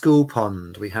in the school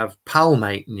pond. We have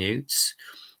palmate newts,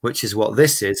 which is what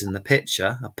this is in the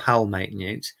picture, a palmate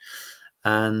newt.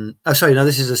 And oh, sorry, no,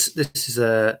 this is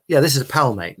a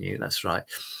palmate newt. That's right.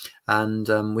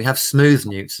 And we have smooth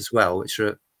newts as well, which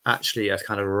are actually a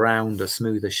kind of rounder,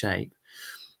 smoother shape.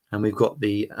 And we've got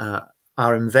the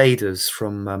our invaders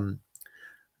from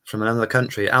another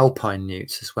country, alpine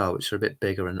newts as well, which are a bit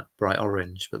bigger and bright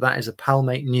orange. But that is a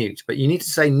palmate newt. But you need to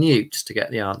say newt to get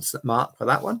the answer mark for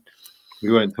that one.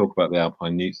 We won't talk about the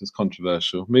alpine newts. It's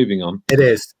controversial. Moving on. It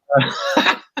is.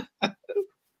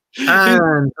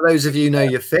 And for those of you who know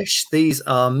your fish, these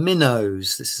are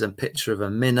minnows. This is a picture of a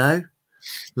minnow.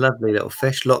 Lovely little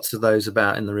fish. Lots of those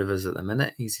about in the rivers at the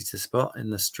minute. Easy to spot in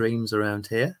the streams around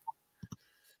here.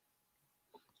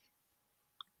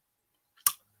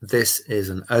 This is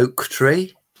an oak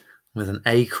tree with an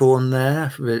acorn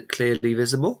there, clearly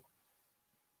visible.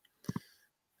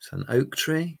 It's an oak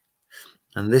tree.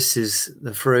 And this is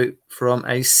the fruit from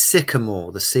a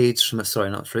sycamore. The seeds from a,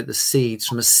 sorry, not fruit, the seeds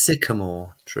from a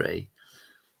sycamore tree.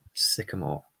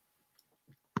 Sycamore.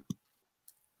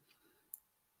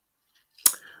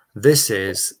 This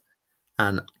is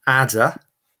an adder,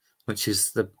 which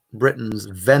is the Britain's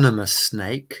venomous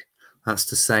snake. That's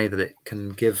to say that it can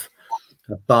give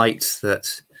a bite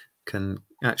that can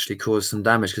actually cause some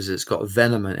damage because it's got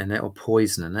venom in it or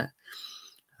poison in it.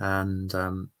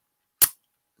 And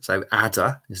so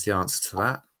adder is the answer to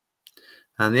that.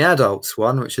 And the adults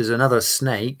one, which is another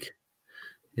snake,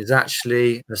 is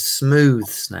actually a smooth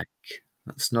snake.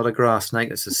 That's not a grass snake,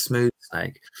 it's a smooth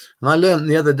snake. And I learned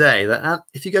the other day that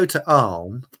if you go to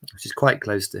Arlne, which is quite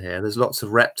close to here, there's lots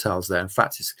of reptiles there. In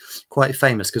fact, it's quite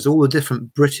famous because all the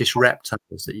different British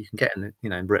reptiles that you can get in,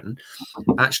 in Britain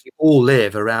actually all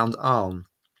live around Arlne.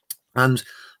 And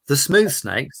the smooth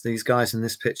snakes, these guys in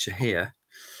this picture here,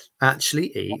 actually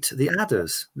eat the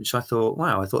adders, which I thought,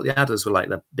 wow, I thought the adders were like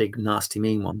the big, nasty,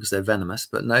 mean one because they're venomous.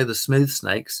 But no, the smooth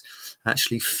snakes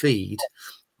actually feed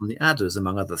on the adders,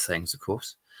 among other things, of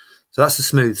course. So that's a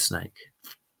smooth snake.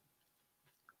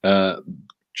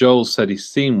 Joel said he's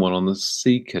seen one on the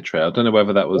Seeker Trail. I don't know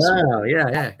whether that was. Oh,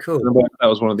 yeah, cool. I don't know whether that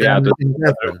was one of the adders.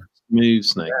 Smooth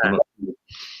snake. Yeah.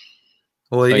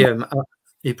 Well, yeah,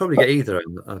 you probably get either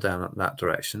down that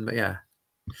direction, but yeah.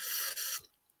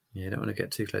 You don't want to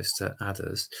get too close to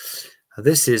adders.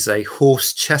 This is a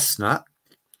horse chestnut.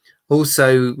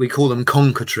 Also, we call them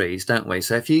conker trees, don't we?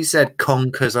 So if you said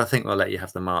conkers, I think we'll let you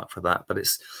have the mark for that. But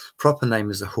its proper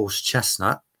name is a horse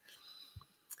chestnut.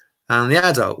 And the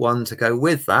adult one to go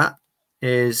with that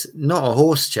is not a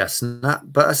horse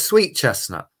chestnut, but a sweet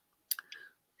chestnut.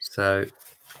 So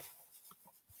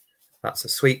That's a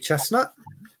sweet chestnut.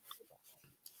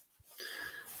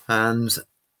 And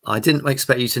I didn't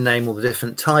expect you to name all the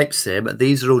different types here, but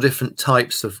these are all different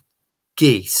types of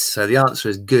geese. So the answer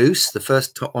is goose. The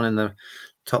first top one in the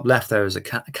top left there is a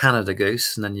Canada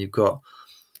goose, and then you've got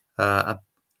a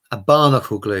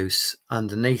barnacle goose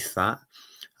underneath that,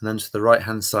 and then to the right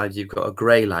hand side you've got a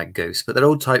grey lag goose. But they're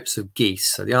all types of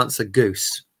geese, so the answer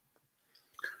goose.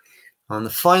 And the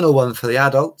final one for the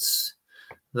adults,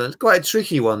 it's quite a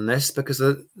tricky one, this, because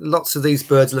lots of these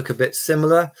birds look a bit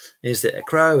similar. Is it a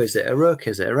crow? Is it a rook?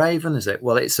 Is it a raven? Is it?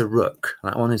 Well, it's a rook.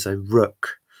 That one is a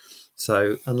rook.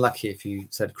 So unlucky if you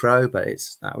said crow, but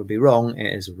that would be wrong.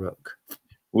 It is a rook.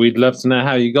 We'd love to know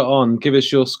how you got on. Give us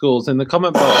your scores in the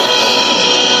comment box.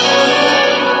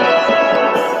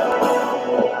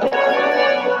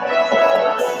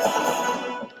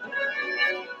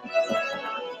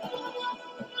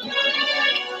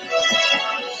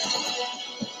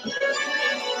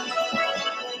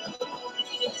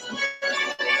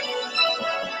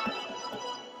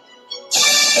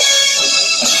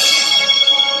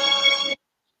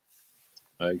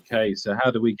 Okay, so how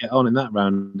do we get on in that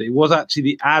round? It was actually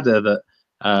the adder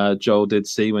that Joel did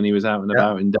see when he was out and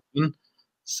about in Devon.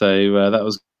 So that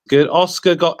was good.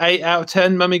 Oscar got 8 out of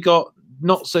 10. Mummy got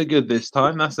not so good this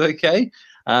time. That's okay.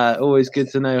 Always good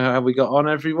to know how we got on,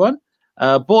 everyone.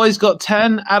 Boys got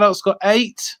 10. Adults got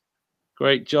 8.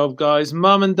 Great job, guys.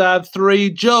 Mum and Dad 3.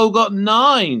 Joel got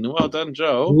 9. Well done,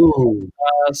 Joel.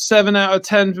 7 out of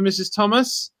 10 for Mrs.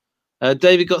 Thomas.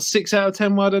 David got 6 out of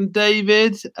 10. Well done,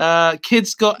 David.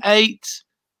 Kids got 8.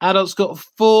 Adults got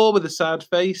 4 with a sad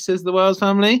face, says the Wells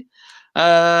family.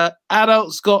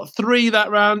 Adults got 3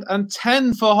 that round and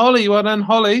 10 for Holly. Well done,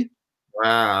 Holly.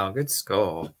 Wow, good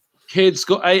score. Kids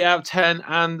got 8 out of 10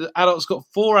 and adults got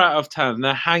 4 out of 10.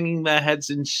 They're hanging their heads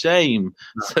in shame,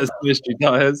 says the Mystery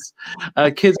Diers.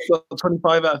 Kids got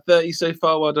 25 out of 30 so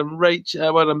far. Well done,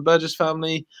 Rachel. Well done, Burgess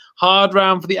family. Hard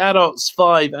round for the adults,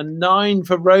 5 and 9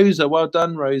 for Rosa. Well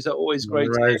done, Rosa. Always great.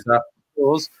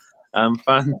 Rosa.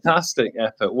 Fantastic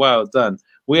effort. Well done.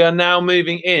 We are now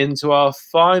moving into our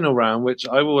final round, which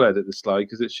I will edit the slide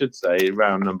because it should say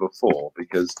round number 4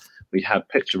 because we had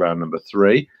picture round number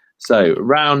 3. So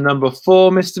round number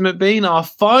 4, Mr. MacBean, our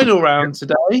final round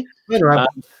today. We're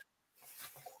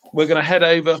going to head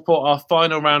over for our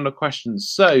final round of questions.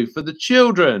 So for the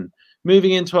children,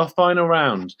 moving into our final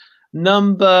round,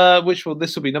 this will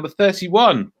be number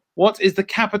 31. What is the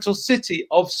capital city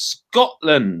of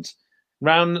Scotland?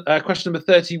 Question number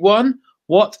 31.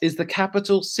 What is the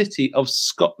capital city of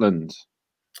Scotland?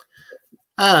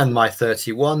 And my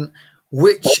 31.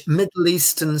 Which Middle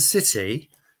Eastern city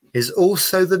is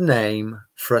also the name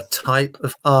for a type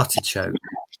of artichoke?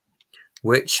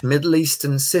 Which Middle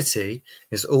Eastern city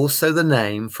is also the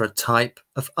name for a type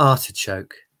of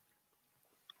artichoke?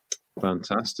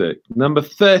 Fantastic. Number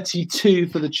 32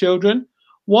 for the children.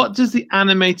 Who does the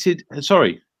animated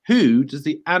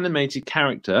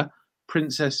character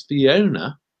Princess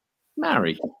Fiona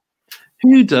marry?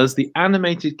 Who does the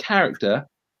animated character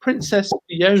Princess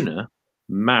Fiona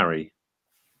marry?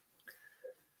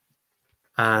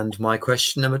 And my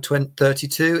question number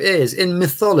 32 is, in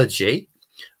mythology,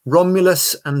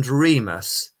 Romulus and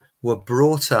Remus were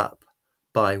brought up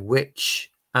by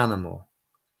which animal?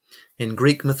 In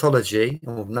Greek mythology,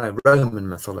 or no, Roman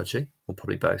mythology, or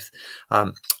probably both,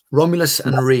 Romulus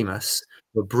and Remus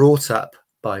were brought up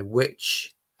by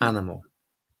which animal?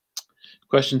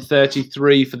 Question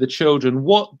 33 for the children.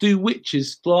 What do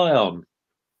witches fly on?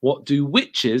 What do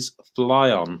witches fly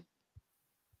on?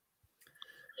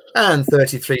 And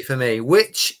 33 for me.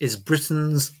 Which is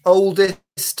Britain's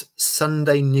oldest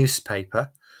Sunday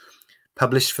newspaper,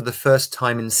 published for the first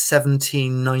time in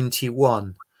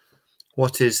 1791?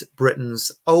 What is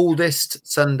Britain's oldest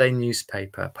Sunday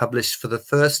newspaper, published for the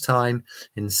first time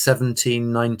in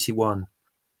 1791?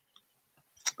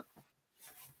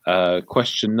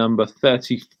 Question number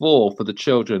 34 for the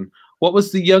children. What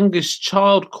was the youngest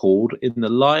child called in The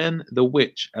Lion, the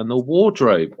Witch and the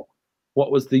Wardrobe?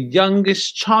 What was the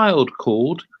youngest child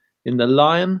called in The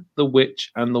Lion, the Witch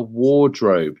and the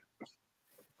Wardrobe?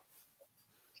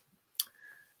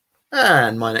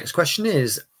 And my next question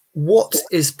is, what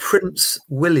is Prince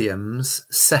William's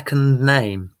second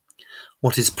name?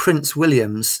 What is Prince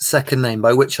William's second name,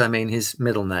 by which I mean his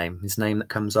middle name, his name that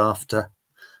comes after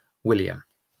William?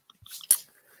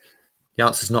 The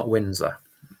answer is not Windsor.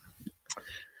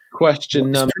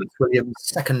 Question number... Prince William's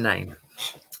second name?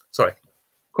 Sorry.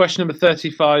 Question number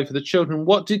 35 for the children.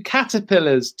 What do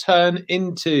caterpillars turn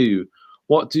into?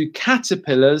 What do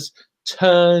caterpillars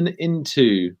turn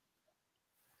into?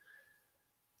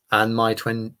 And my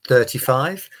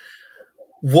 35.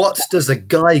 What does a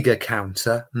Geiger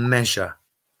counter measure?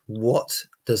 What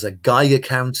does a Geiger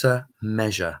counter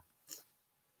measure?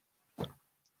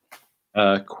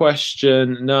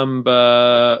 Question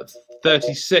number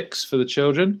 36 for the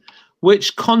children.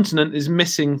 Which continent is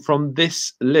missing from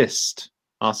this list?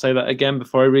 I'll say that again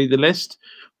before I read the list.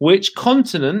 Which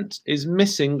continent is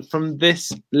missing from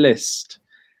this list?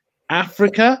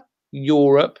 Africa,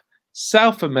 Europe,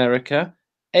 South America,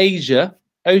 Asia,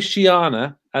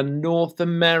 Oceania, and North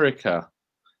America.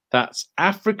 That's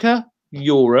Africa,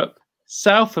 Europe,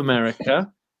 South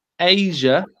America,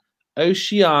 Asia,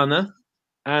 Oceania,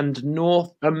 and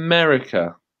North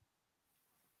America.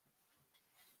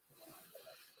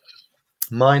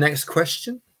 My next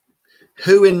question.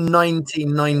 Who in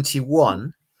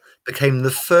 1991 became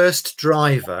the first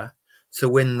driver to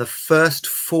win the first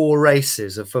 4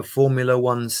 races of a Formula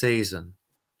One season?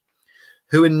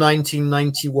 Who in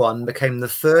 1991 became the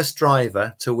first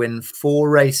driver to win 4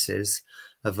 races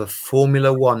of a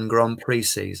Formula One Grand Prix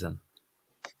season?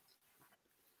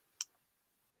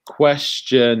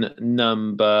 Question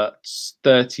number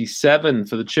 37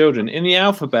 for the children. In the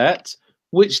alphabet,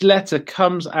 which letter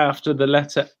comes after the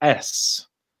letter S?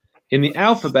 In the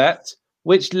alphabet,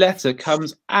 which letter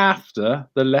comes after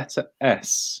the letter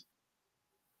S?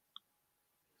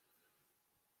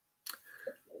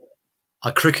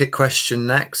 A cricket question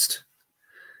next.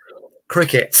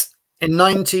 Cricket. In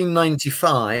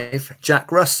 1995,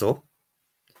 Jack Russell,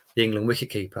 the England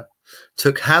wicketkeeper,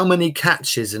 took how many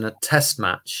catches in a test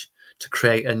match to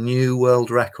create a new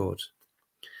world record?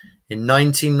 In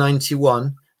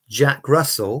 1991, Jack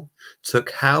Russell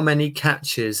took how many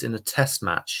catches in a test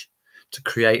match to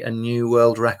create a new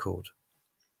world record?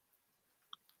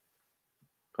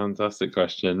 Fantastic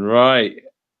question. Right.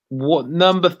 What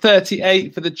number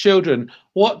 38 for the children?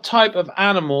 What type of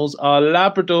animals are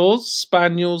Labradors,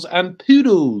 Spaniels, and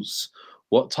Poodles?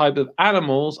 What type of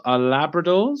animals are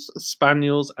Labradors,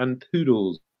 Spaniels, and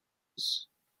Poodles?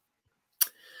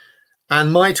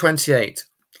 And my 28,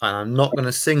 and I'm not going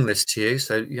to sing this to you,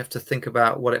 so you have to think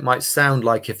about what it might sound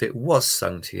like if it was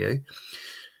sung to you.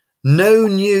 No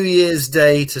New Year's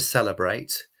Day to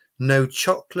celebrate, no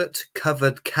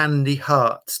chocolate-covered candy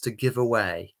hearts to give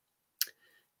away,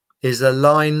 is a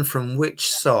line from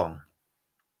which song?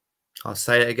 I'll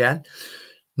say it again.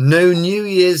 No New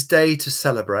Year's Day to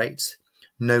celebrate,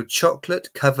 no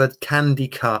chocolate-covered candy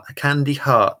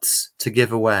hearts to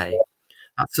give away.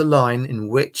 That's a line in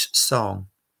which song?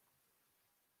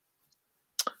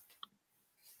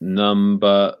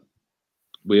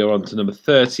 We are on to number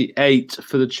 38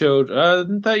 for the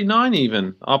children, 39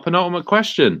 even. Our penultimate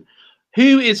question.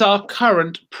 Who is our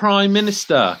current Prime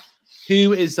Minister?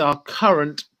 Who is our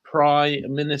current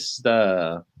Prime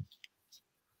Minister?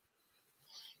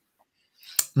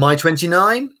 My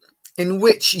 29. In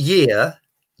which year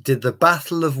did the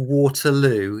Battle of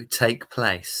Waterloo take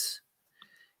place?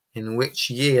 In which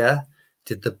year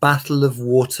did the Battle of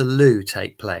Waterloo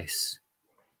take place?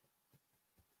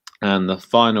 And the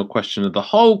final question of the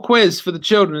whole quiz for the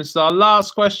children is our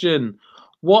last question.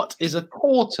 What is a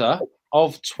quarter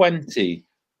of 20?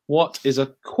 What is a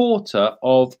quarter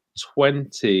of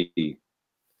 20?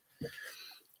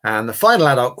 And the final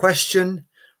adult question,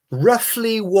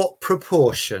 roughly what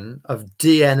proportion of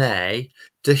DNA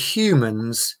do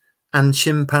humans and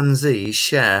chimpanzees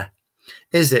share?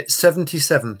 Is it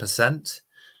 77%,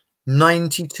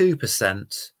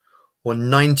 92%, or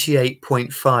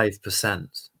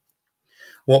 98.5%?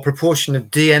 What proportion of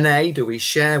DNA do we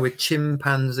share with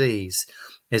chimpanzees?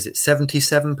 Is it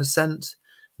 77%,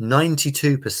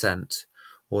 92%,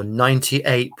 or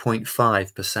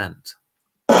 98.5%?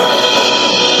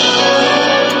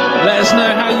 Let us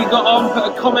know how you got on. Put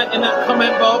a comment in that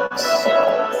comment box.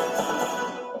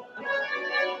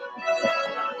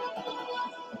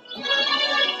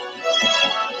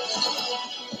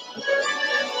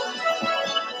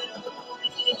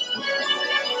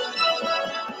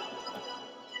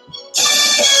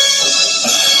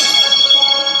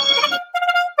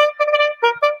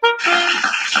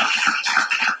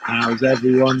 How's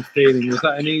everyone feeling? Was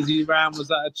that an easy round? Was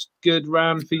that a good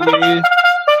round for you?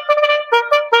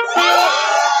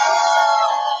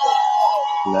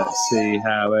 Let's see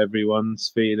how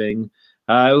everyone's feeling.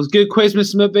 It was a good quiz,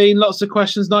 Mr. MacBean. Lots of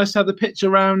questions. Nice to have the picture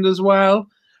round as well.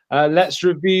 Let's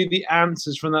review the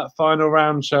answers from that final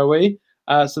round, shall we?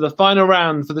 So the final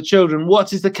round for the children.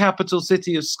 What is the capital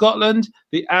city of Scotland?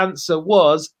 The answer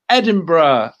was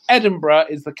Edinburgh. Edinburgh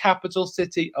is the capital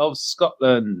city of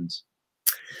Scotland.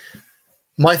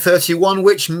 My 31,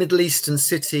 which Middle Eastern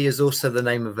city is also the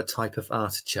name of a type of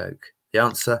artichoke? The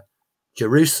answer,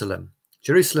 Jerusalem.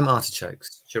 Jerusalem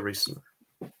artichokes. Jerusalem.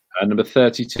 Number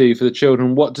 32 for the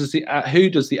children. Who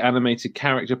does the animated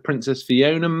character Princess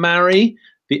Fiona marry?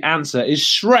 The answer is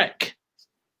Shrek.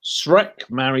 Shrek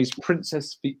marries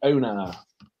Princess Fiona.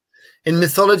 In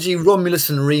mythology, Romulus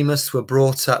and Remus were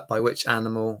brought up by which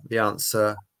animal? The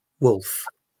answer, wolf.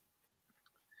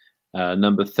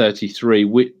 Number 33.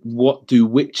 What do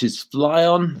witches fly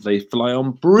on? They fly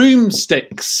on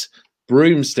broomsticks.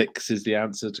 Broomsticks is the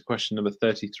answer to question number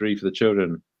 33 for the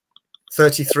children.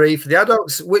 33 for the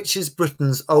adults. Which is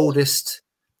Britain's oldest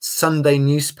Sunday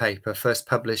newspaper, first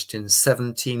published in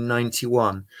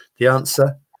 1791? The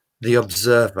answer, The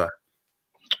Observer.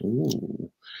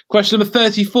 Ooh. Question number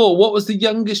 34. What was the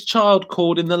youngest child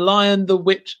called in The Lion, the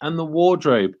Witch and the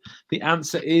Wardrobe? The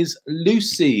answer is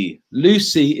Lucy.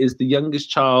 Lucy is the youngest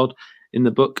child in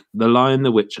the book The Lion,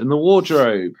 the Witch and the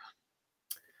Wardrobe.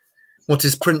 What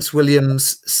is Prince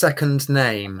William's second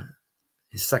name?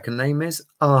 His second name is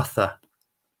Arthur.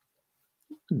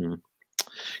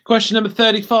 Question number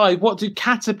 35. What do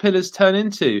caterpillars turn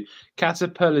into?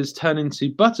 Caterpillars turn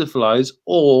into butterflies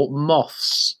or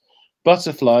moths.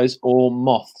 Butterflies or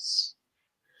moths.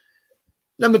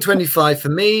 Number 25 for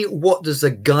me. What does a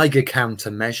Geiger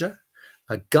counter measure?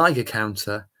 A Geiger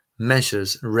counter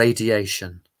measures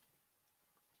radiation.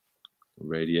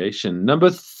 Radiation. Number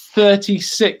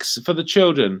 36 for the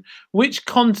children. Which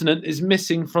continent is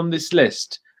missing from this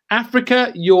list?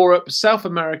 Africa, Europe, South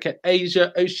America,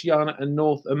 Asia, Oceania, and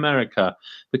North America.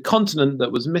 The continent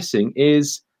that was missing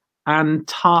is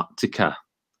Antarctica.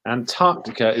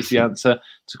 Antarctica is the answer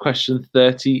to question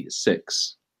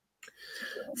 36.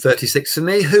 36 for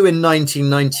me. Who in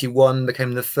 1991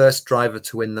 became the first driver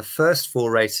to win the first 4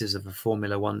 races of a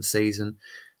Formula One season?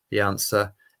 The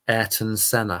answer, Ayrton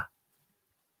Senna.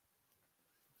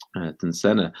 Ayrton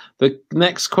Senna. The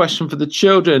next question for the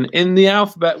children. In the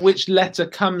alphabet, which letter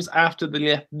comes after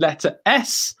the letter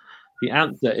S? The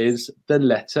answer is the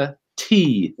letter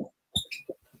T.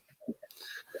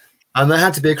 And there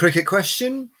had to be a cricket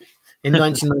question. In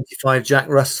 1995, Jack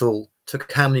Russell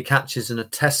took how many catches in a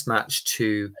test match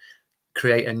to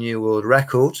create a new world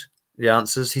record? The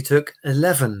answer is he took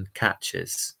 11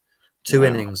 catches. 2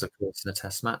 innings, of course, in a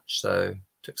test match. So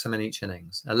took some in each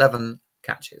innings. 11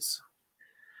 catches.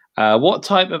 What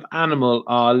type of animal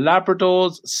are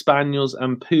Labradors, Spaniels,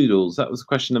 and Poodles? That was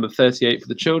question number 38 for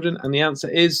the children. And the answer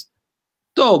is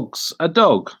dogs. A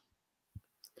dog.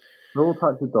 They're all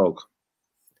types of dog.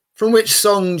 From which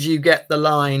song do you get the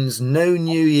lines, no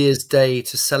New Year's Day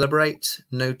to celebrate,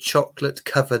 no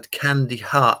chocolate-covered candy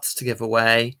hearts to give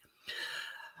away?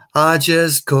 I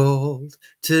just called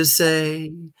to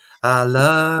say I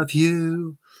love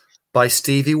you by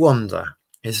Stevie Wonder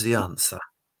is the answer.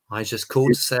 I just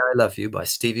called to say I love you by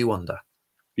Stevie Wonder.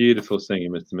 Beautiful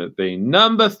singing, Mr. McBean.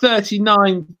 Number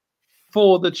 39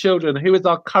 for the children. Who is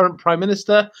our current Prime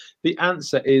Minister? The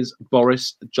answer is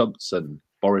Boris Johnson.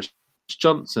 Boris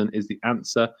Johnson is the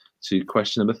answer to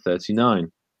question number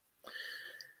 39.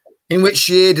 In which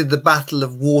year did the Battle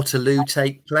of Waterloo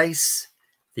take place?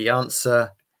 The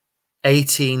answer,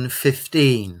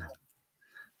 1815.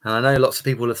 And I know lots of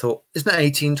people have thought, isn't it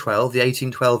 1812, the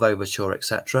 1812 overture,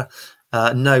 etc.?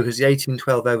 No, because the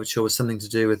 1812 overture was something to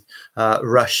do with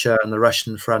Russia and the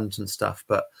Russian front and stuff.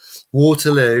 But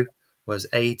Waterloo was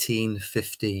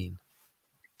 1815.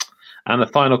 And the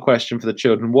final question for the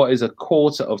children. What is a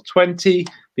quarter of 20?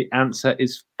 The answer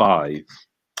is 5.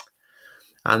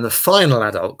 And the final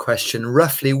adult question,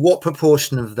 roughly what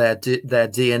proportion of their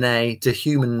DNA do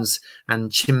humans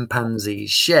and chimpanzees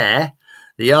share?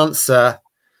 The answer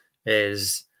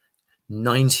is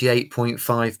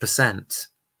 98.5%.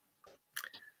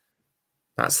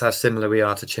 That's how similar we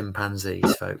are to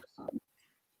chimpanzees, folks.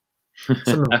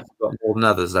 Some of us have got more than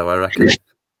others, though, I reckon.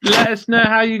 Let us know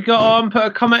how you got on. Put a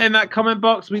comment in that comment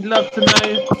box. We'd love to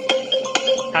know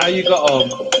how you got on.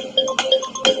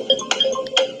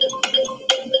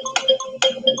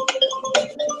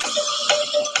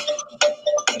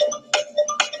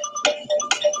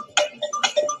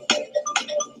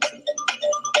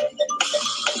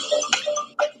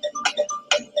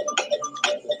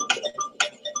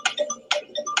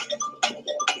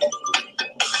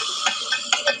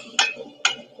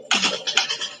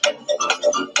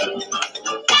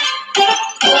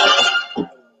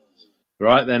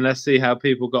 Right then, let's see how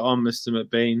people got on, Mr.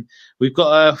 McBean. We've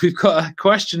got a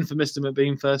question for Mr.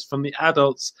 McBean first from the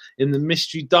adults in the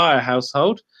Mystery Dyer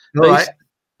household.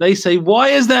 They say, why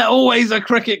is there always a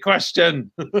cricket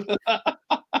question?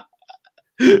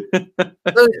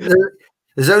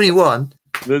 There's only one.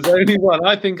 There's only one.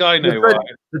 I think I know why.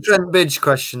 The Trent Bridge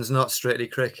question's not strictly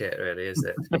cricket, really, is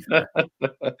it?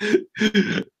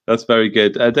 That's very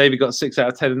good. David got 6 out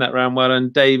of 10 in that round. Well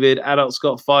done, David. Adults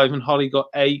got 5 and Holly got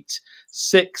 8.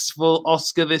 6 for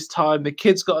Oscar this time. The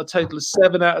kids got a total of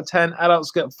 7 out of 10.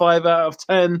 Adults get 5 out of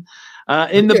 10.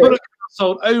 In the Bullock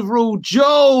household, overall,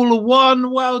 Joel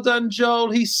won. Well done,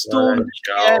 Joel. He stormed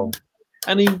again,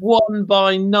 and he won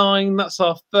by 9. That's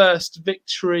our first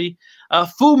victory.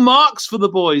 Full marks for the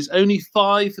boys, only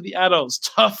 5 for the adults.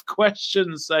 Tough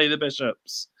questions, say the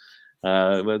bishops.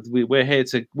 We're here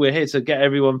to get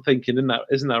everyone thinking,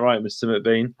 isn't that right, Mr.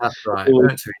 MacBean? That's right.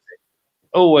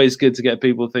 Always good to get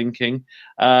people thinking.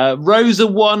 Rosa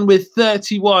won with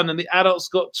 31, and the adults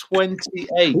got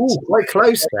 28. Ooh, quite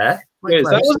close there.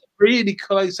 That was a really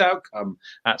close outcome,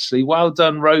 actually. Well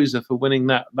done, Rosa, for winning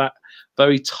that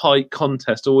very tight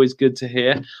contest. Always good to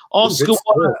hear. Oscar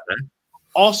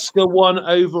won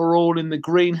overall in the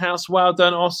greenhouse. Well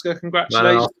done, Oscar.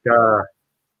 Congratulations. Well, Oscar.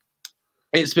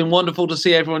 It's been wonderful to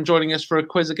see everyone joining us for a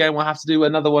quiz again. We'll have to do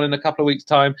another one in a couple of weeks'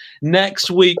 time. Next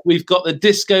week, we've got the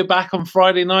disco back on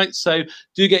Friday night, so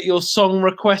do get your song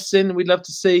requests in. We'd love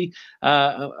to see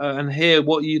and hear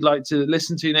what you'd like to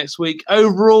listen to next week.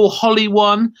 Overall, Holly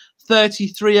won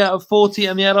 33 out of 40,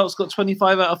 and the adults got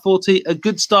 25 out of 40. A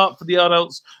good start for the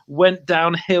adults. Went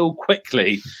downhill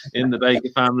quickly in the Baker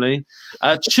family.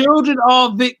 Children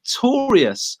are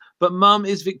victorious, but Mum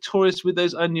is victorious with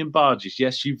those onion barges.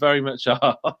 Yes, you very much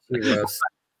are. Yes.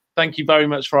 Thank you very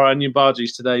much for our onion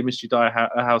barges today, Mystery Dye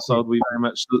household. We very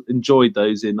much enjoyed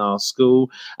those in our school.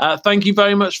 Thank you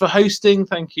very much for hosting.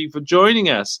 Thank you for joining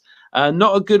us.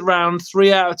 Not a good round.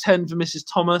 3 out of 10 for Mrs.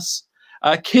 Thomas.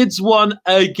 Kids won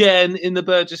again in the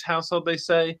Burgess household, they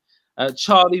say.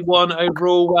 Charlie won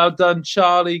overall. Well done,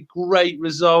 Charlie. Great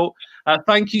result.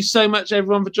 Thank you so much,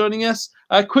 everyone, for joining us.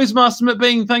 Quizmaster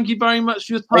MacBean, thank you very much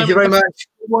for your time. Thank you very much.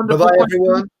 Wonderful. Bye-bye,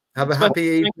 everyone. Have a happy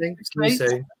evening. See you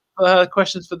soon.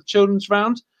 Questions for the children's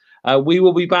round. We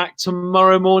will be back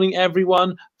tomorrow morning,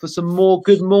 everyone, for some more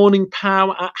Good Morning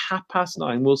Power at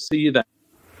 9:30. We'll see you then.